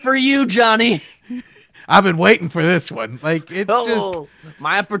script for you, Johnny. I've been waiting for this one. Like it's just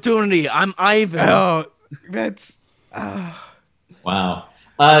My opportunity. I'm Ivan. that's Wow.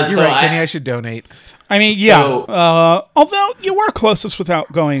 you're right, Kenny. I should donate. I mean, yeah. Although you were closest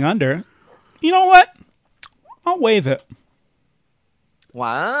without going under, you know what? I'll waive it.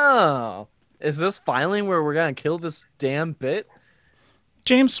 Wow. Is this finally where we're gonna kill this damn bit?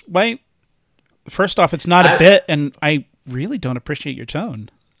 James, wait. First off, it's not a bit, and I really don't appreciate your tone.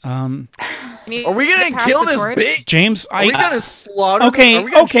 Are we gonna kill this bit? James, Are we gonna slaughter? Okay, this? Are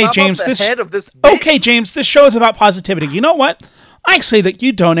we gonna okay, chop off James. the This head of this. Bit? okay, James. This show is about positivity. You know what? I say that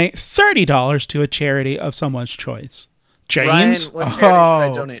you donate $30 to a charity of someone's choice. James, Ryan, what charity should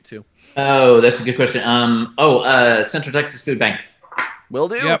I donate to? Oh, that's a good question. Central Texas Food Bank. Will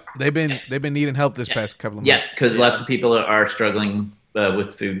do. Yep, they've been needing help this past couple of months. Yeah, because lots of people are struggling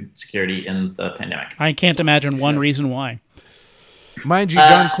with food security in the pandemic. I can't imagine one reason why. Mind you,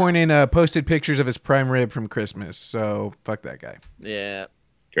 John Cornyn posted pictures of his prime rib from Christmas, so fuck that guy. Yeah.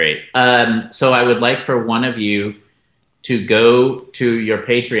 Great. So I would like for one of you to go to your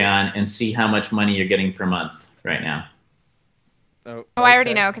Patreon and see how much money you're getting per month right now. Oh, I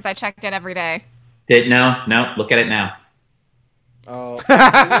already know because I checked it every day. No, look at it now. Oh,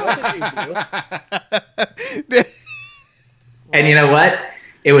 what did you do? And you know what?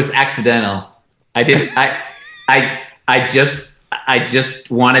 It was accidental. I just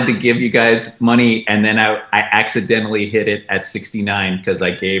wanted to give you guys money, and then I accidentally hit it at 69 because I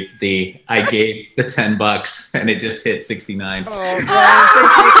gave the $10 and it just hit 69. Oh, Brian,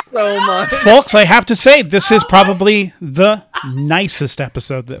 thank you so much. Folks, I have to say, this is probably the nicest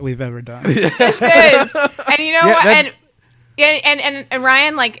episode that we've ever done. This is. And you know what? And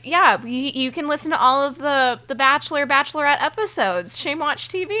Ryan, like, yeah, you can listen to all of the Bachelor, Bachelorette episodes. Shame Watch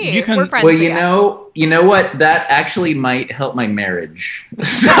TV. We're friends. Well, you know what? That actually might help my marriage.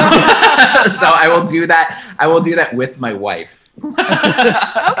 So I will do that. I will do that with my wife.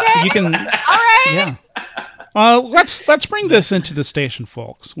 Okay. You can. All right. Yeah. Let's bring this into the station,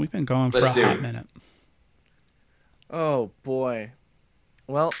 folks. We've been going for a hot minute. Oh boy.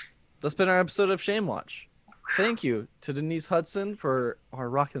 Well, that's been our episode of Shame Watch. Thank you to Denise Hudson for our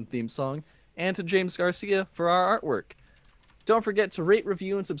rockin' theme song, and to James Garcia for our artwork. Don't forget to rate,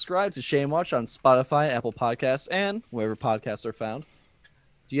 review, and subscribe to Shame Watch on Spotify, Apple Podcasts, and wherever podcasts are found.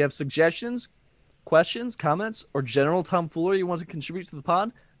 Do you have suggestions, questions, comments, or general tomfoolery you want to contribute to the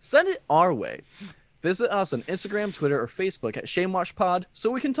pod? Send it our way. Visit us on Instagram, Twitter, or Facebook at ShameWatchPod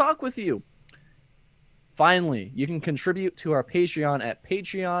so we can talk with you. Finally, you can contribute to our Patreon at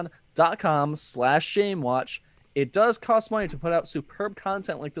patreon.com/ShameWatch. It does cost money to put out superb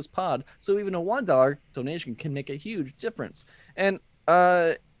content like this pod, so even a $1 donation can make a huge difference. And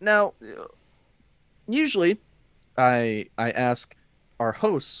now, usually, I ask our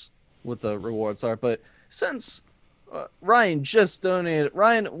hosts what the rewards are, but since Ryan just donated,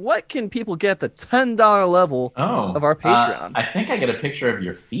 Ryan, what can people get at the $10 level of our Patreon? I think I get a picture of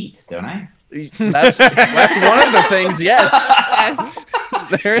your feet, don't I? That's one of the things, yes.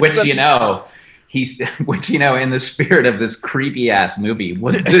 Which in the spirit of this creepy ass movie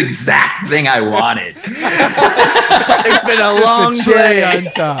was the exact thing I wanted. It's been a long day on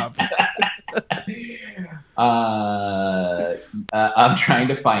top. I'm trying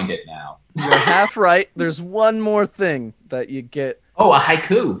to find it now. You're half right. There's one more thing that you get. Oh, a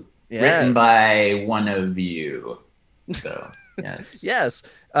haiku written Yes. by one of you. So, yes. Yes.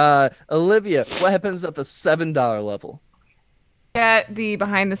 Olivia, what happens at the $7 level? Get the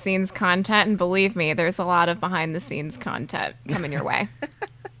behind the scenes content, and believe me, there's a lot of behind the scenes content coming your way.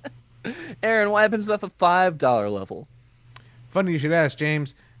 Aaron, what happens at the $5 level? Funny you should ask,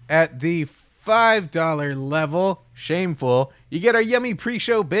 James. At the $5 level, shameful, you get our yummy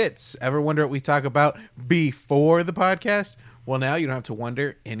pre-show bits. Ever wonder what we talk about before the podcast? Well, now you don't have to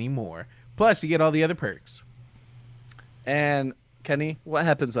wonder anymore. Plus, you get all the other perks. And Kenny, what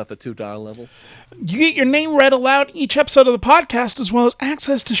happens at the $2 level? You get your name read aloud each episode of the podcast, as well as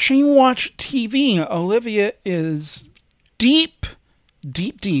access to Shame Watch TV. Olivia is deep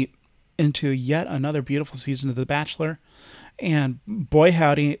into yet another beautiful season of The Bachelor. And boy,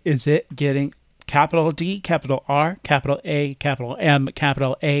 howdy, is it getting capital D, capital R, capital A, capital M,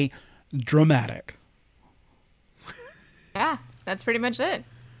 capital A, dramatic. Yeah, that's pretty much it.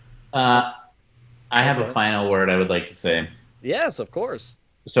 I have a final word I would like to say. Yes, of course.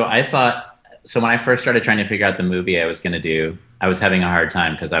 So when I first started trying to figure out the movie I was going to do, I was having a hard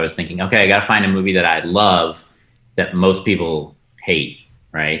time because I was thinking, okay, I got to find a movie that I love that most people hate,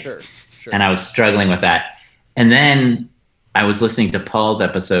 right? Sure. And I was struggling with that. And then I was listening to Paul's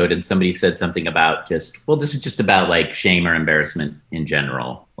episode and somebody said something about this is just about like shame or embarrassment in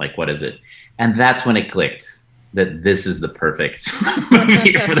general. Like, what is it? And that's when it clicked that this is the perfect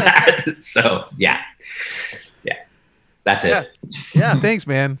movie for that. So yeah. That's it. Yeah. Thanks,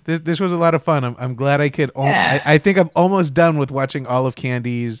 man. This was a lot of fun. I'm glad I could. I think I'm almost done with watching all of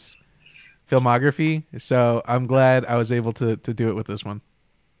Candy's filmography. So I'm glad I was able to do it with this one.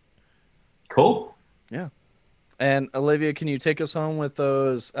 Cool. Yeah. And Olivia, can you take us home with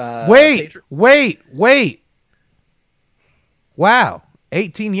those? Wait. Wow.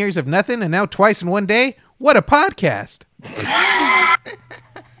 18 years of nothing and now twice in one day? What a podcast.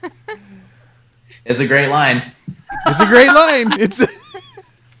 It's a great line. It's a great line.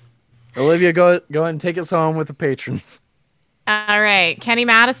 Olivia, go ahead and take us home with the patrons. All right. Kenny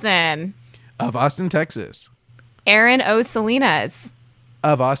Madison. Of Austin, Texas. Aaron O. Salinas.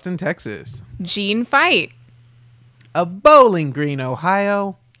 Of Austin, Texas. Gene Fight. Of Bowling Green,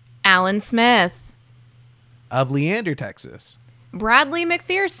 Ohio. Alan Smith. Of Leander, Texas. Bradley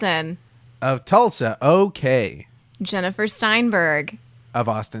McPherson. Of Tulsa, OK. Jennifer Steinberg. Of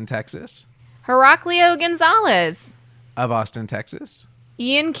Austin, Texas. Heraclio Gonzalez. Of Austin, Texas.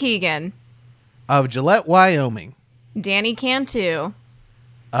 Ian Keegan. Of Gillette, Wyoming. Danny Cantu.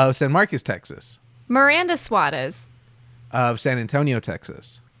 Of San Marcos, Texas. Miranda Suarez. Of San Antonio,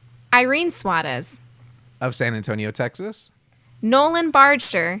 Texas. Irene Suarez. Of San Antonio, Texas. Nolan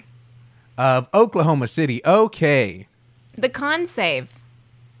Barger. Of Oklahoma City, OK. The Consave.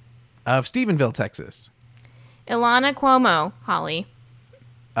 Of Stephenville, Texas. Ilana Cuomo, Holly.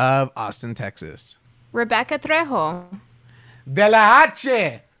 Of Austin, Texas. Rebecca Trejo. De la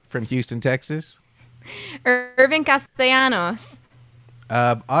H. From Houston, Texas. Irvin Castellanos.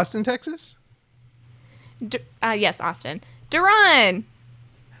 Of Austin, Texas. Yes, Austin. Duran.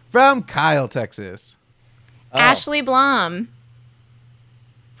 From Kyle, Texas. Ashley Blum.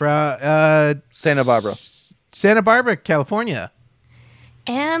 From Santa Barbara. Santa Barbara, California.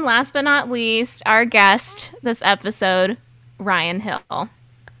 And last but not least, our guest this episode, Ryan Hill.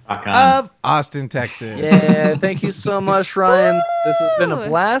 Of Austin, Texas. Yeah, thank you so much, Ryan. This has been a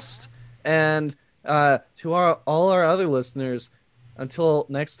blast. And to all our other listeners, until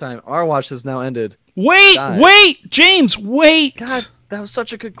next time, our watch has now ended. Wait, James, wait. God, that was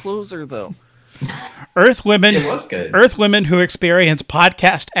such a good closer, though. Earth women who experience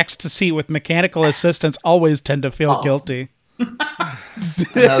podcast ecstasy with mechanical assistance always tend to feel guilty.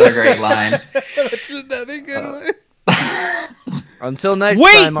 Another great line. That's another good one. Until next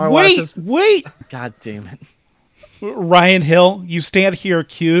time, our watches. Wait. God damn it. Ryan Hill, you stand here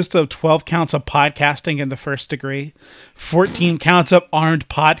accused of 12 counts of podcasting in the first degree, 14 counts of armed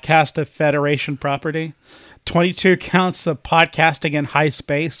podcast of Federation property, 22 counts of podcasting in high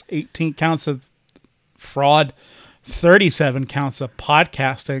space, 18 counts of fraud, 37 counts of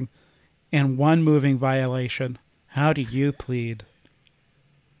podcasting, and 1 moving violation. How do you plead?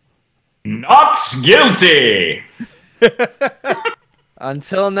 Not guilty!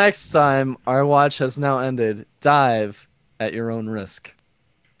 Until next time, our watch has now ended. Dive at your own risk.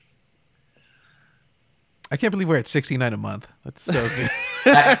 I can't believe we're at $69 a month. That's so good.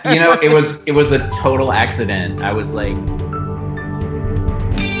 It was a total accident. I was like